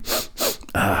running.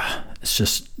 It's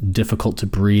just difficult to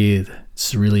breathe.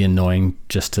 It's really annoying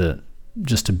just to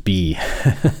be.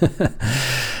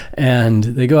 And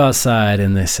they go outside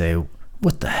and they say,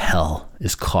 what the hell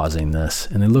is causing this?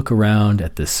 And they look around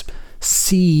at this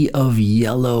sea of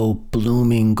yellow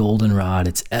blooming goldenrod.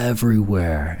 It's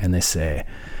everywhere. And they say,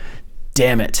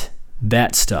 damn it,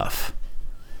 that stuff.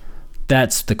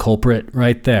 That's the culprit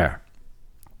right there.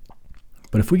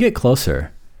 But if we get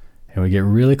closer and we get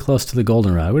really close to the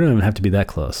goldenrod, we don't even have to be that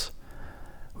close.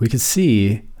 We can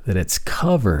see that it's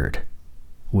covered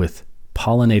with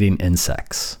pollinating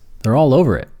insects. They're all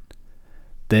over it.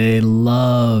 They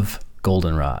love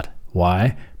goldenrod.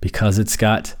 Why? Because it's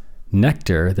got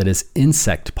nectar that is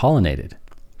insect pollinated,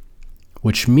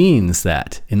 which means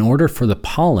that in order for the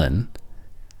pollen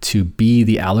to be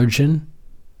the allergen,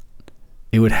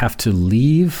 it would have to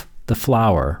leave the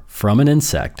flower from an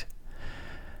insect.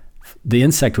 The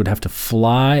insect would have to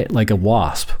fly, like a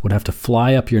wasp, would have to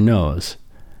fly up your nose,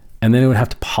 and then it would have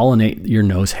to pollinate your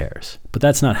nose hairs. But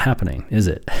that's not happening, is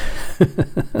it?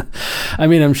 I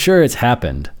mean, I'm sure it's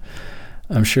happened.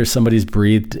 I'm sure somebody's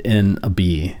breathed in a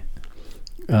bee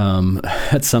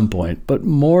at some point. But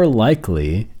more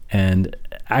likely, and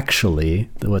actually,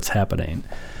 what's happening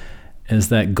is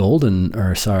that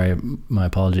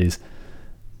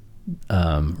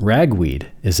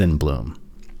ragweed is in bloom.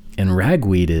 And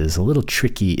ragweed is a little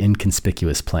tricky,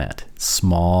 inconspicuous plant. It's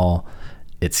small.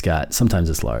 Sometimes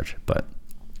it's large, but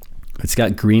it's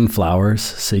got green flowers,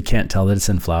 so you can't tell that it's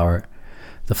in flower.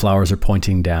 The flowers are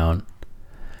pointing down.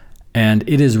 And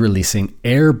it is releasing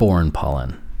airborne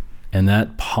pollen. And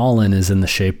that pollen is in the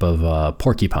shape of a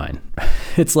porcupine.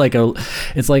 It's like a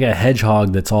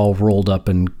hedgehog that's all rolled up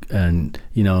and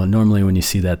normally when you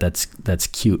see that's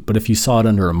cute. But if you saw it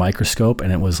under a microscope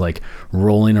and it was like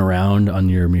rolling around on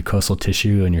your mucosal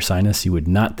tissue and your sinus, you would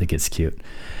not think it's cute.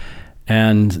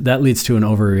 And that leads to an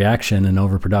overreaction and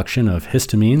overproduction of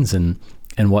histamines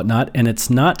and whatnot. And it's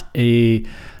not the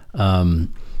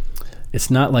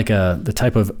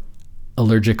type of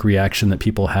allergic reaction that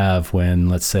people have when,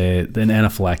 let's say, an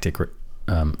anaphylactic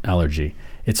allergy.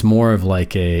 It's more of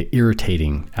like a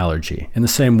irritating allergy, in the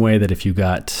same way that if you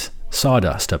got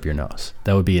sawdust up your nose,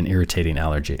 that would be an irritating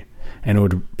allergy, and it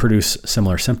would produce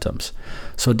similar symptoms.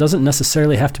 So it doesn't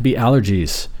necessarily have to be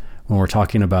allergies when we're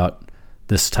talking about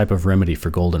this type of remedy for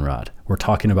goldenrod. We're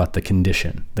talking about the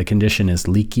condition. The condition is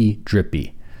leaky,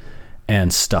 drippy,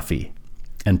 and stuffy,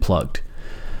 and plugged.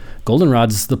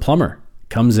 Goldenrod's the plumber.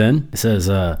 Comes in, says,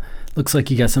 looks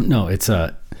like you got some. No, it's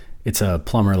a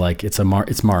plumber, like it's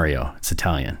Mario. It's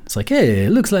Italian. It's like, hey,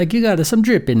 it looks like you got some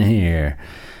drip in here.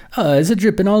 Is it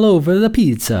dripping all over the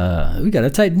pizza? We got to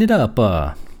tighten it up.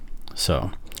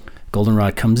 So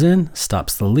goldenrod comes in,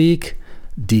 stops the leak,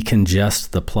 decongests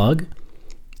the plug.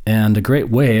 And a great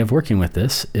way of working with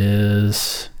this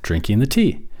is drinking the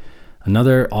tea.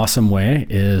 Another awesome way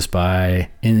is by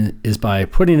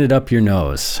putting it up your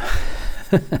nose.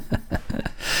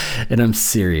 And I'm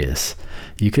serious.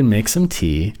 You can make some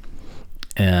tea,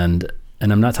 and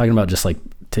I'm not talking about just like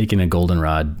taking a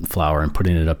goldenrod flower and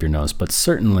putting it up your nose, but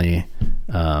certainly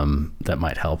that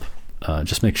might help.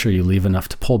 Just make sure you leave enough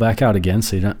to pull back out again,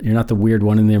 so you're not the weird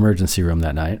one in the emergency room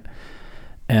that night.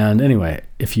 And anyway,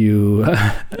 if you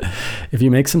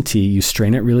make some tea, you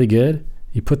strain it really good.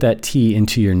 You put that tea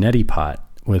into your neti pot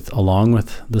along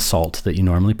with the salt that you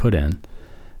normally put in,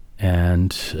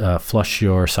 and flush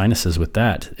your sinuses with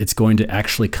that. It's going to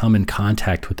actually come in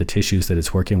contact with the tissues that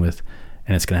it's working with,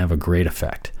 and it's going to have a great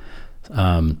effect.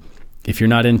 If you're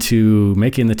not into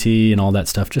making the tea and all that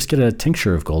stuff, just get a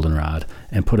tincture of goldenrod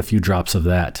and put a few drops of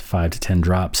that, 5 to 10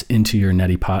 drops, into your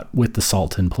neti pot with the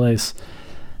salt in place.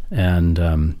 And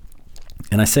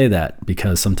I say that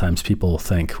because sometimes people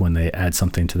think when they add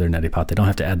something to their neti pot, they don't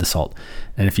have to add the salt.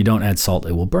 And if you don't add salt,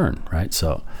 it will burn, right?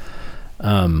 So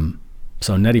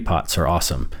neti pots are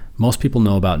awesome. Most people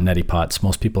know about neti pots.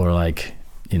 Most people are like,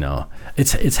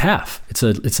 it's half. It's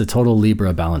a total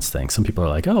Libra balance thing. Some people are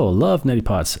like, oh, love neti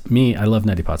pots. Me, I love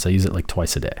neti pots. I use it like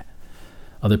twice a day.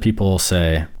 Other people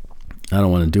say, I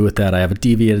don't want to do with that. I have a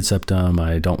deviated septum.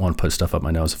 I don't want to put stuff up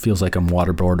my nose. It feels like I'm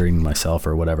waterboarding myself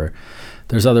or whatever.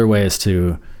 There's other ways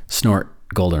to snort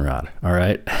goldenrod, all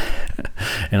right?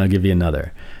 And I'll give you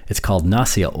another. It's called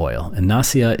Nasya oil. And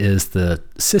Nasya is the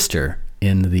sister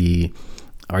in the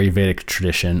Ayurvedic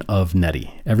tradition of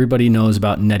neti. Everybody knows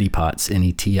about neti pots,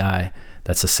 N-E-T-I.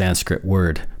 That's a Sanskrit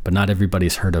word, but not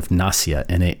everybody's heard of Nasya,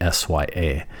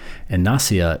 N-A-S-Y-A. And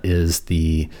Nasya is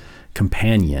the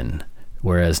companion,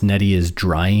 whereas neti is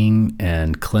drying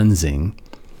and cleansing.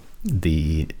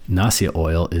 The Nasya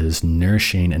oil is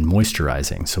nourishing and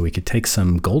moisturizing. So we could take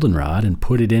some goldenrod and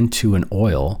put it into an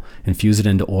oil, infuse it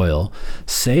into oil,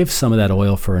 save some of that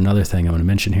oil for another thing I'm going to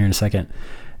mention here in a second,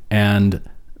 and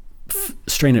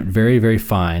strain it very, very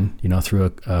fine,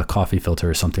 through a coffee filter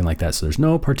or something like that. So there's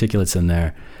no particulates in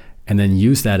there. And then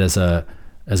use that as a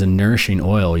as a nourishing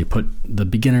oil. You put the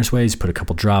beginner's ways, you put a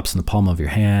couple drops in the palm of your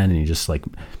hand and you just like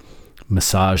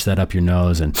massage that up your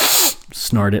nose and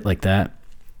snort it like that.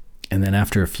 And then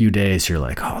after a few days, you're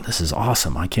like, oh, this is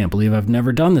awesome. I can't believe I've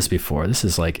never done this before. This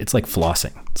is like, it's like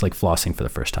flossing. It's like flossing for the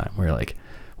first time. Where you're like,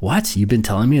 what? You've been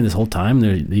telling me this whole time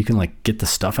that you can like get the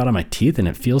stuff out of my teeth and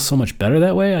it feels so much better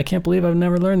that way? I can't believe I've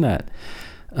never learned that.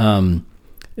 In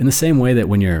the same way that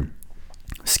when your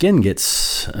skin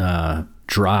gets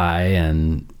dry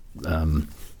and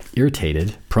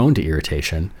irritated, prone to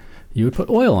irritation, you would put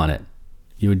oil on it.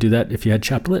 You would do that if you had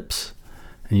chapped lips.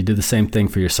 And you do the same thing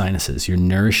for your sinuses. You're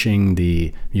nourishing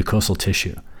the mucosal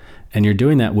tissue. And you're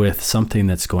doing that with something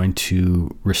that's going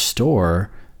to restore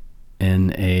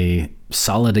in a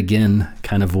solid again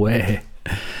kind of way,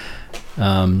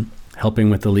 helping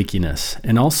with the leakiness.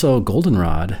 And also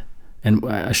goldenrod, and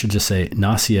I should just say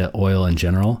Nassia oil in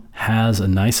general, has a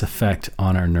nice effect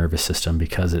on our nervous system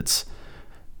because it's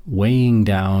weighing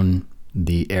down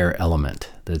the air element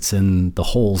that's in the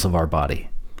holes of our body.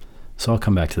 So I'll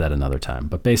come back to that another time.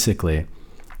 But basically,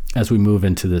 as we move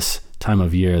into this time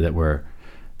of year that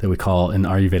we call in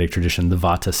Ayurvedic tradition the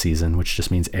Vata season, which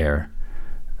just means air,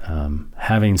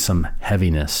 having some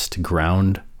heaviness to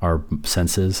ground our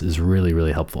senses is really,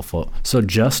 really helpful. So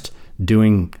just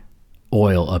doing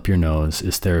oil up your nose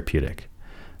is therapeutic.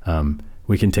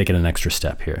 We can take it an extra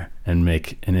step here and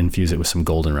infuse it with some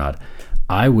goldenrod.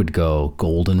 I would go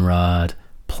goldenrod,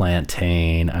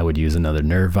 plantain. I would use another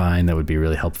nervine that would be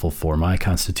really helpful for my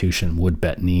constitution. Wood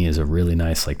betony is a really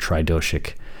nice like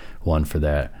tridoshic one for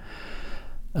that.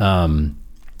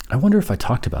 I wonder if I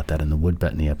talked about that in the wood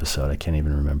betony episode. I can't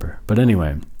even remember. But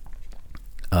anyway,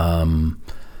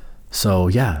 so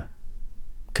yeah,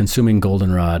 consuming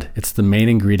goldenrod. It's the main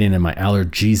ingredient in my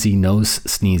Allergeezy nose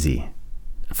sneezy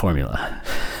formula.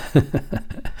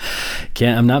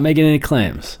 I'm not making any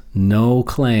claims. No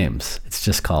claims. It's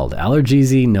just called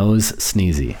Allergeezy nose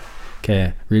sneezy.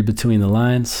 Okay, read between the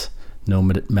lines. No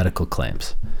medical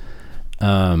claims.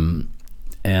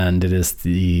 And it is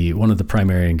one of the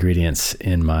primary ingredients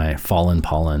in my fallen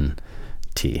pollen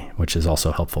tea, which is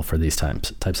also helpful for these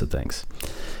types of things.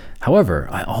 However,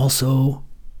 I also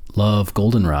love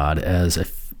goldenrod as a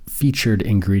featured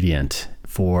ingredient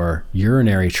for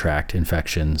urinary tract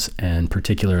infections, and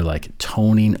particular like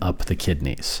toning up the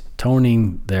kidneys.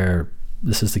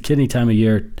 This is the kidney time of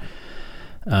year,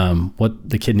 what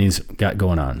the kidneys got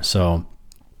going on. So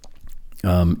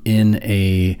in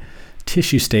a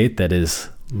tissue state that is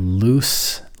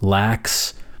loose,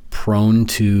 lax, prone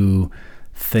to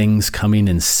things coming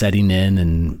and setting in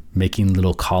and making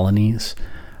little colonies,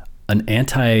 an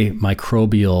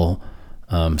antimicrobial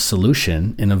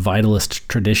solution in a vitalist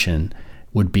tradition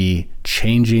would be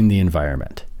changing the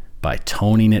environment by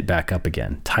toning it back up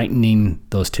again, tightening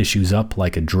those tissues up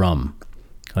like a drum,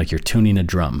 like you're tuning a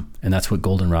drum. And that's what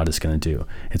goldenrod is going to do.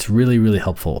 It's really, really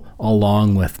helpful,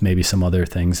 along with maybe some other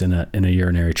things in a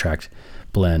urinary tract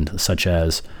blend, such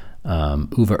as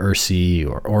uva ursi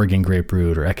or Oregon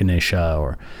graperoot or echinacea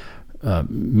or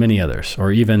many others.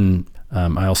 Or even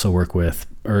I also work with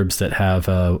herbs that have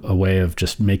a way of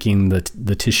just making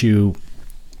the tissue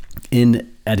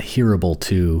inadherable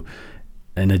to,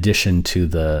 in addition to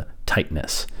the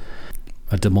tightness.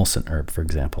 A demulcent herb, for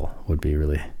example, would be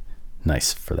really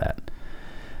nice for that.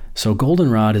 So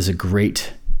goldenrod is a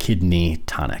great kidney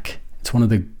tonic. It's one of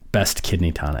the best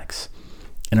kidney tonics.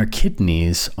 And our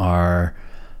kidneys are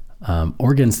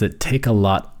organs that take a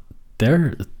lot.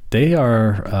 They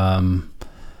are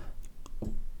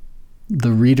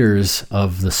the readers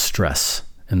of the stress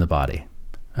in the body.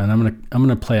 And I'm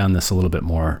gonna play on this a little bit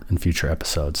more in future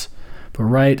episodes. But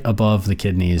right above the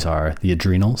kidneys are the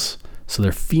adrenals. So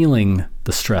they're feeling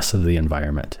the stress of the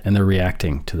environment and they're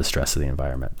reacting to the stress of the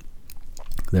environment.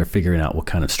 They're figuring out what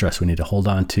kind of stress we need to hold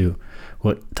on to,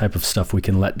 what type of stuff we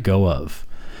can let go of.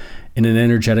 In an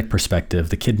energetic perspective,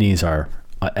 the kidneys are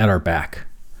at our back.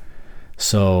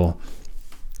 So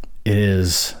it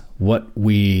is what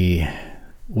we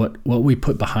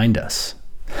put behind us.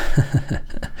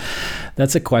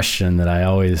 That's a question that I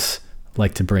always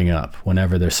like to bring up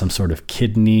whenever there's some sort of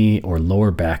kidney or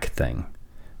lower back thing.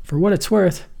 For what it's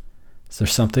worth, is there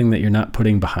something that you're not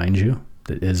putting behind you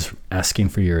that is asking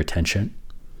for your attention?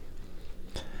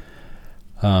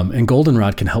 And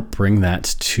goldenrod can help bring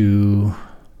that to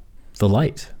the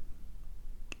light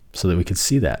so that we could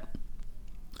see that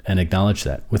and acknowledge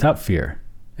that without fear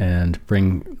and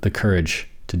bring the courage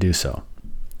to do so.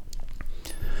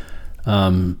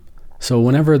 So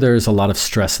whenever there's a lot of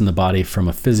stress in the body from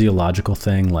a physiological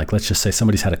thing, like let's just say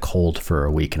somebody's had a cold for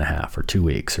a week and a half or 2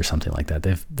 weeks or something like that.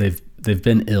 They've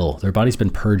been ill. Their body's been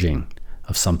purging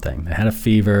of something. They had a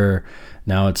fever.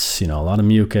 Now it's, a lot of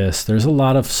mucus. There's a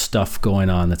lot of stuff going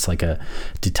on that's like a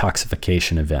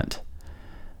detoxification event,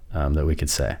 that we could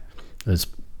say. There's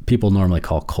people normally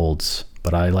call colds,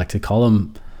 but I like to call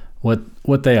them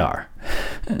what they are,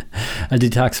 a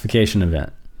detoxification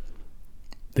event.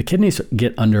 The kidneys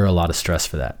get under a lot of stress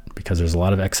for that because there's a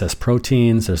lot of excess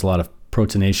proteins. There's a lot of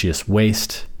proteinaceous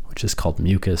waste, which is called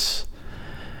mucus,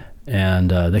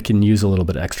 and they can use a little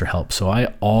bit extra help. So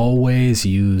I always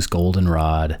use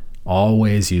Goldenrod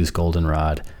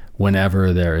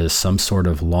whenever there is some sort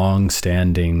of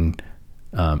long-standing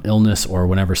illness, or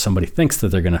whenever somebody thinks that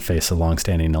they're going to face a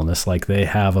long-standing illness, like they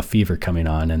have a fever coming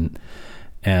on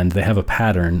and they have a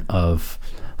pattern of,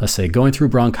 let's say, going through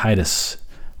bronchitis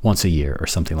once a year or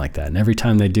something like that. And every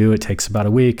time they do, it takes about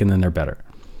a week and then they're better.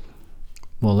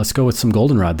 Well, let's go with some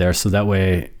Goldenrod there. So that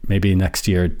way, maybe next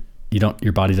year,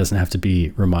 your body doesn't have to be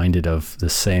reminded of the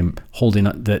same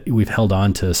that we've held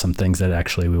on to some things that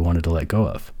actually we wanted to let go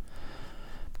of.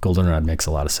 Goldenrod makes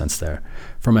a lot of sense there.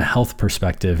 From a health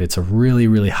perspective, it's a really,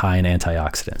 really high in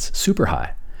antioxidants, super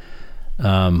high.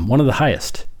 One of the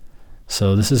highest.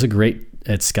 So this is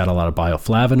it's got a lot of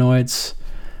bioflavonoids.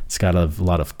 It's got a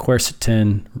lot of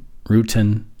quercetin,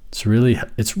 rutin.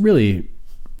 It's really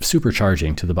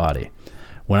supercharging to the body.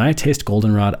 When I taste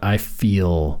Goldenrod, I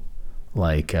feel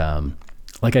like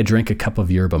I drink a cup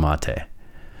of yerba mate.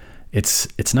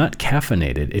 It's not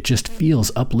caffeinated. It just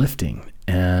feels uplifting.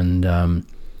 And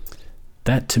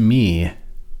that to me,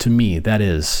 that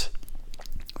is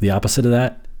the opposite of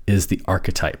that is the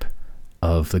archetype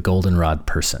of the Goldenrod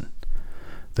person.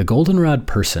 The Goldenrod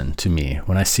person, to me,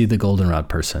 when I see the Goldenrod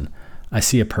person, I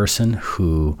see a person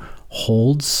who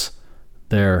holds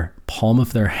their palm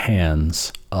of their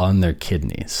hands on their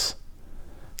kidneys,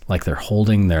 like they're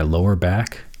holding their lower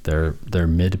back, their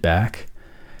mid back.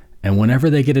 And whenever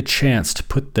they get a chance to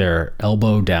put their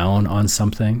elbow down on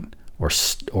something or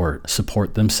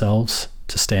support themselves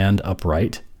to stand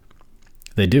upright,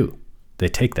 they do. They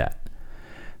take that.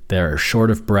 They're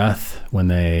short of breath when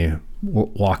they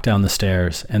walk down the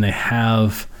stairs, and they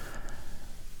have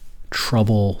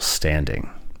trouble standing.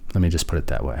 Let me just put it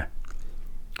that way.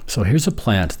 So here's a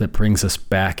plant that brings us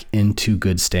back into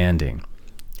good standing.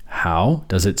 How?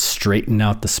 Does it straighten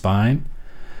out the spine?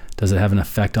 Does it have an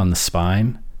effect on the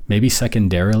spine? Maybe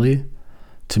secondarily.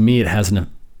 To me,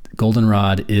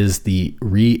 Goldenrod is the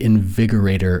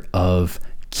reinvigorator of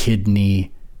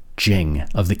kidney jing,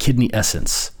 of the kidney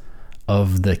essence,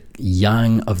 of the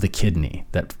yang of the kidney,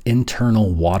 that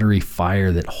internal watery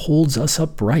fire that holds us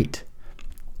upright.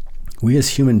 We as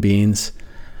human beings,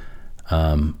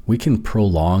 we can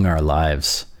prolong our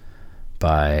lives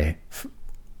by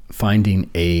finding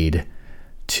aid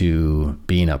to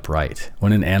being upright.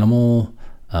 When an animal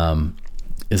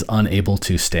is unable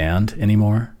to stand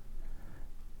anymore,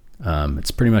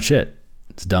 it's pretty much it.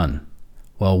 It's done.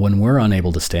 Well, when we're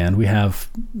unable to stand, we have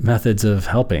methods of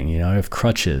helping. We have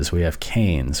crutches, we have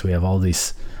canes, we have all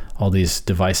these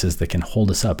devices that can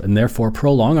hold us up and therefore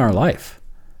prolong our life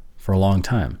for a long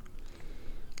time.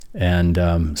 And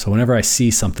so whenever I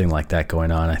see something like that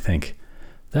going on, I think,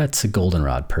 that's a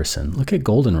Goldenrod person. Look at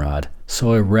Goldenrod,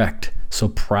 so erect, so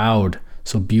proud,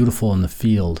 so beautiful in the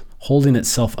field, holding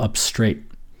itself up straight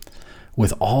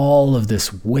with all of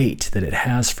this weight that it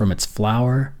has from its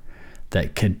flower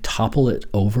that could topple it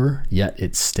over, yet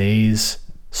it stays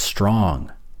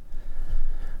strong.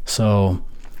 So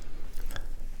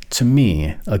to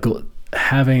me,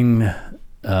 having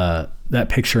that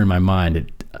picture in my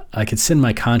mind, I could send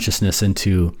my consciousness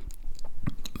into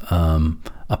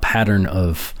a pattern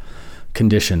of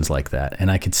conditions like that,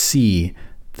 and I could see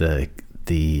the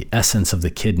essence of the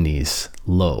kidneys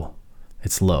low.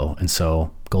 It's low, and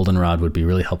so Goldenrod would be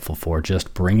really helpful for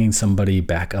just bringing somebody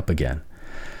back up again.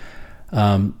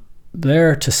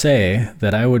 There to say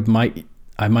that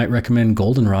I might recommend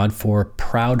Goldenrod for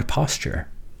proud posture.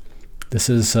 This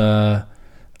is the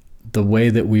way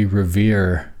that we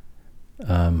revere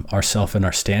ourself and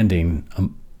our standing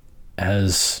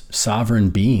as sovereign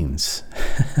beings.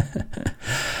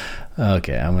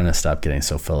 Okay, I'm going to stop getting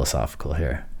so philosophical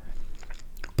here.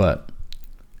 But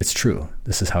it's true.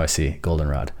 This is how I see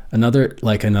Goldenrod. Another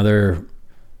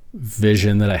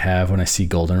vision that I have when I see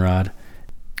Goldenrod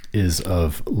is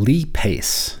of Lee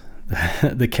Pace,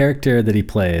 the character that he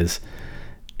plays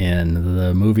in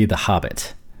the movie The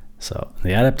Hobbit. So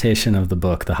the adaptation of the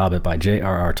book The Hobbit by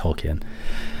J.R.R. Tolkien.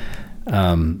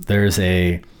 There's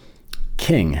a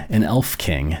king, an elf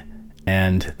king,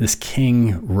 and this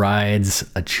king rides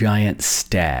a giant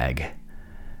stag.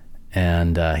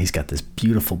 And he's got this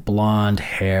beautiful blonde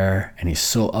hair, and he's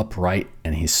so upright,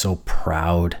 and he's so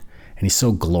proud, and he's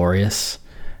so glorious.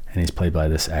 and he's played by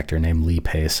this actor named Lee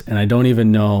Pace. And I don't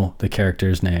even know the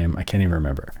character's name. I can't even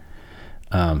remember.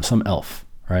 Some elf,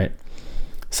 right?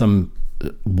 Some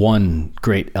one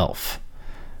great elf,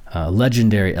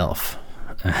 legendary elf.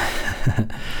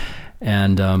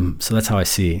 And so that's how I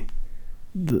see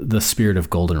the spirit of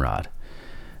Goldenrod.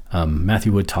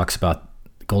 Matthew Wood talks about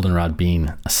Goldenrod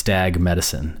being a stag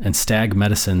medicine, and stag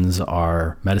medicines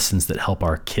are medicines that help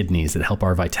our kidneys, that help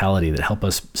our vitality, that help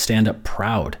us stand up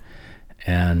proud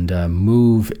and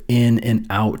move in and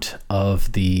out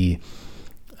of the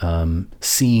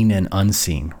seen and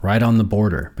unseen, right on the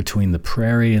border between the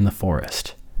prairie and the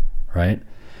forest, right?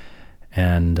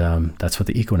 And that's what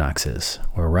the equinox is.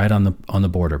 We're right on the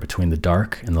border between the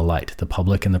dark and the light, the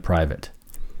public and the private.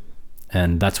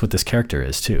 And that's what this character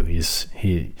is too.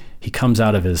 He comes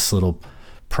out of his little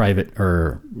private,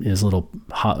 or his little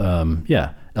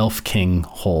elf king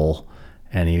hole,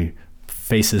 and he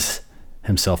faces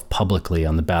himself publicly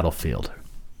on the battlefield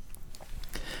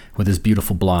with his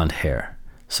beautiful blonde hair.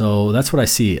 So that's what I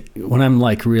see when I'm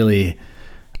like really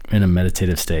in a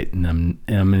meditative state, and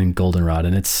I'm in Goldenrod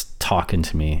and it's talking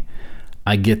to me.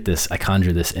 I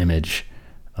conjure this image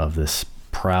of this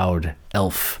proud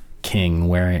elf king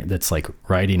that's like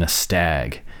riding a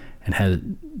stag and has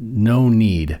no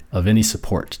need of any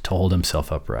support to hold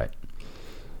himself upright.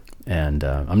 And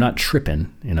I'm not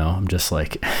tripping, I'm just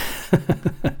like,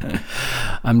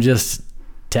 I'm just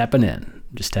tapping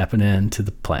into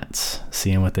the plants,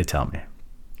 seeing what they tell me.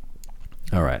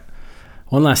 All right.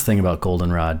 One last thing about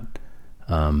Goldenrod.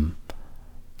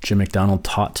 Jim McDonald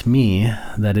taught me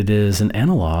that it is an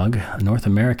analog, a North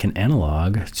American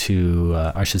analog to,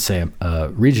 a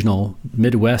regional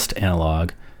Midwest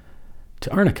analog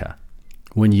to arnica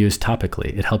when used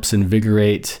topically. It helps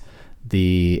invigorate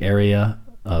the area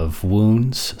of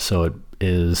wounds. So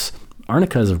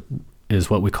arnica is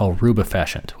what we call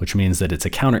rubefacient, which means that it's a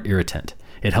counter irritant.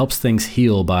 It helps things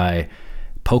heal by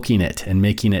poking it and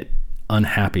making it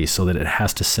unhappy so that it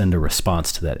has to send a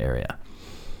response to that area.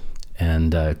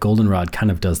 And Goldenrod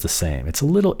kind of does the same. It's a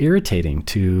little irritating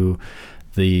to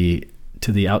the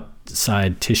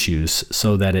outside tissues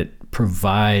so that it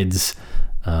provides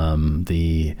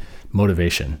the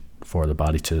motivation for the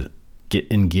body to get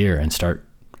in gear and start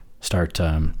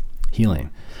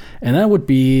healing. And that would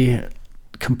be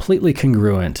completely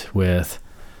congruent with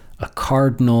a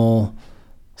cardinal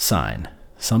sign.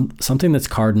 Something that's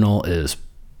cardinal is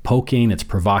poking, it's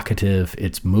provocative,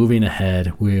 it's moving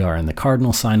ahead. We are in the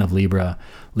cardinal sign of Libra.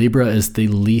 Libra is the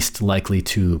least likely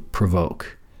to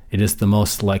provoke. It is the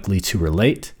most likely to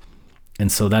relate.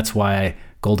 And so that's why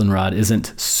Goldenrod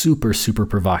isn't super, super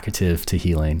provocative to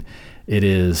healing. It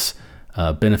is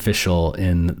beneficial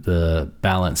in the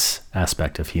balance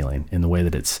aspect of healing, in the way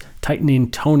that it's tightening,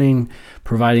 toning,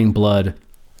 providing blood,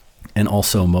 and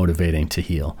also motivating to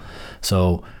heal.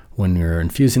 So when you're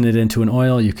infusing it into an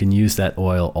oil, you can use that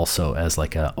oil also as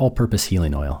like a all-purpose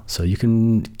healing oil. So you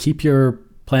can keep your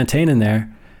plantain in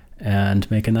there and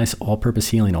make a nice all-purpose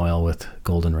healing oil with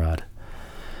Goldenrod.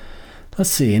 Let's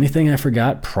see, anything I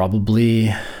forgot?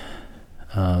 Probably,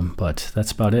 but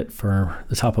that's about it for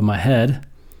the top of my head.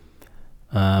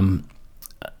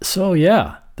 So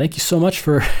yeah, thanks so much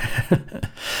for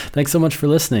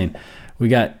listening.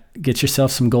 Get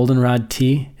yourself some Goldenrod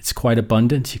tea. It's quite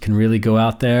abundant. You can really go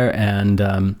out there and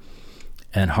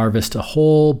harvest a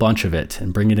whole bunch of it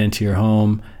and bring it into your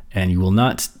home, and you will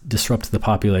not disrupt the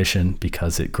population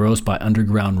because it grows by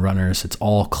underground runners. It's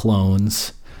all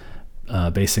clones,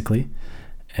 basically.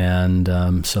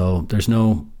 And so there's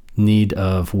no need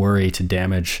of worry to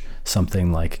damage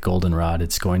something like Goldenrod.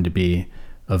 It's going to be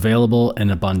available and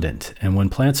abundant. And when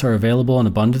plants are available and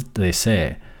abundant, they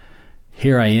say,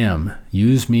 "Here I am,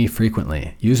 use me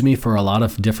frequently, use me for a lot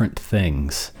of different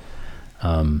things."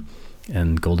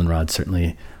 And Goldenrod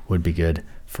certainly would be good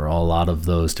for a lot of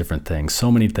those different things.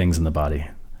 So many things in the body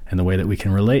and the way that we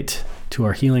can relate to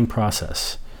our healing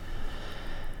process.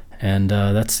 And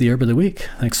that's the herb of the week.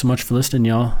 Thanks so much for listening,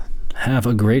 y'all. Have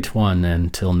a great one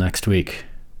until next week.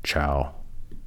 Ciao.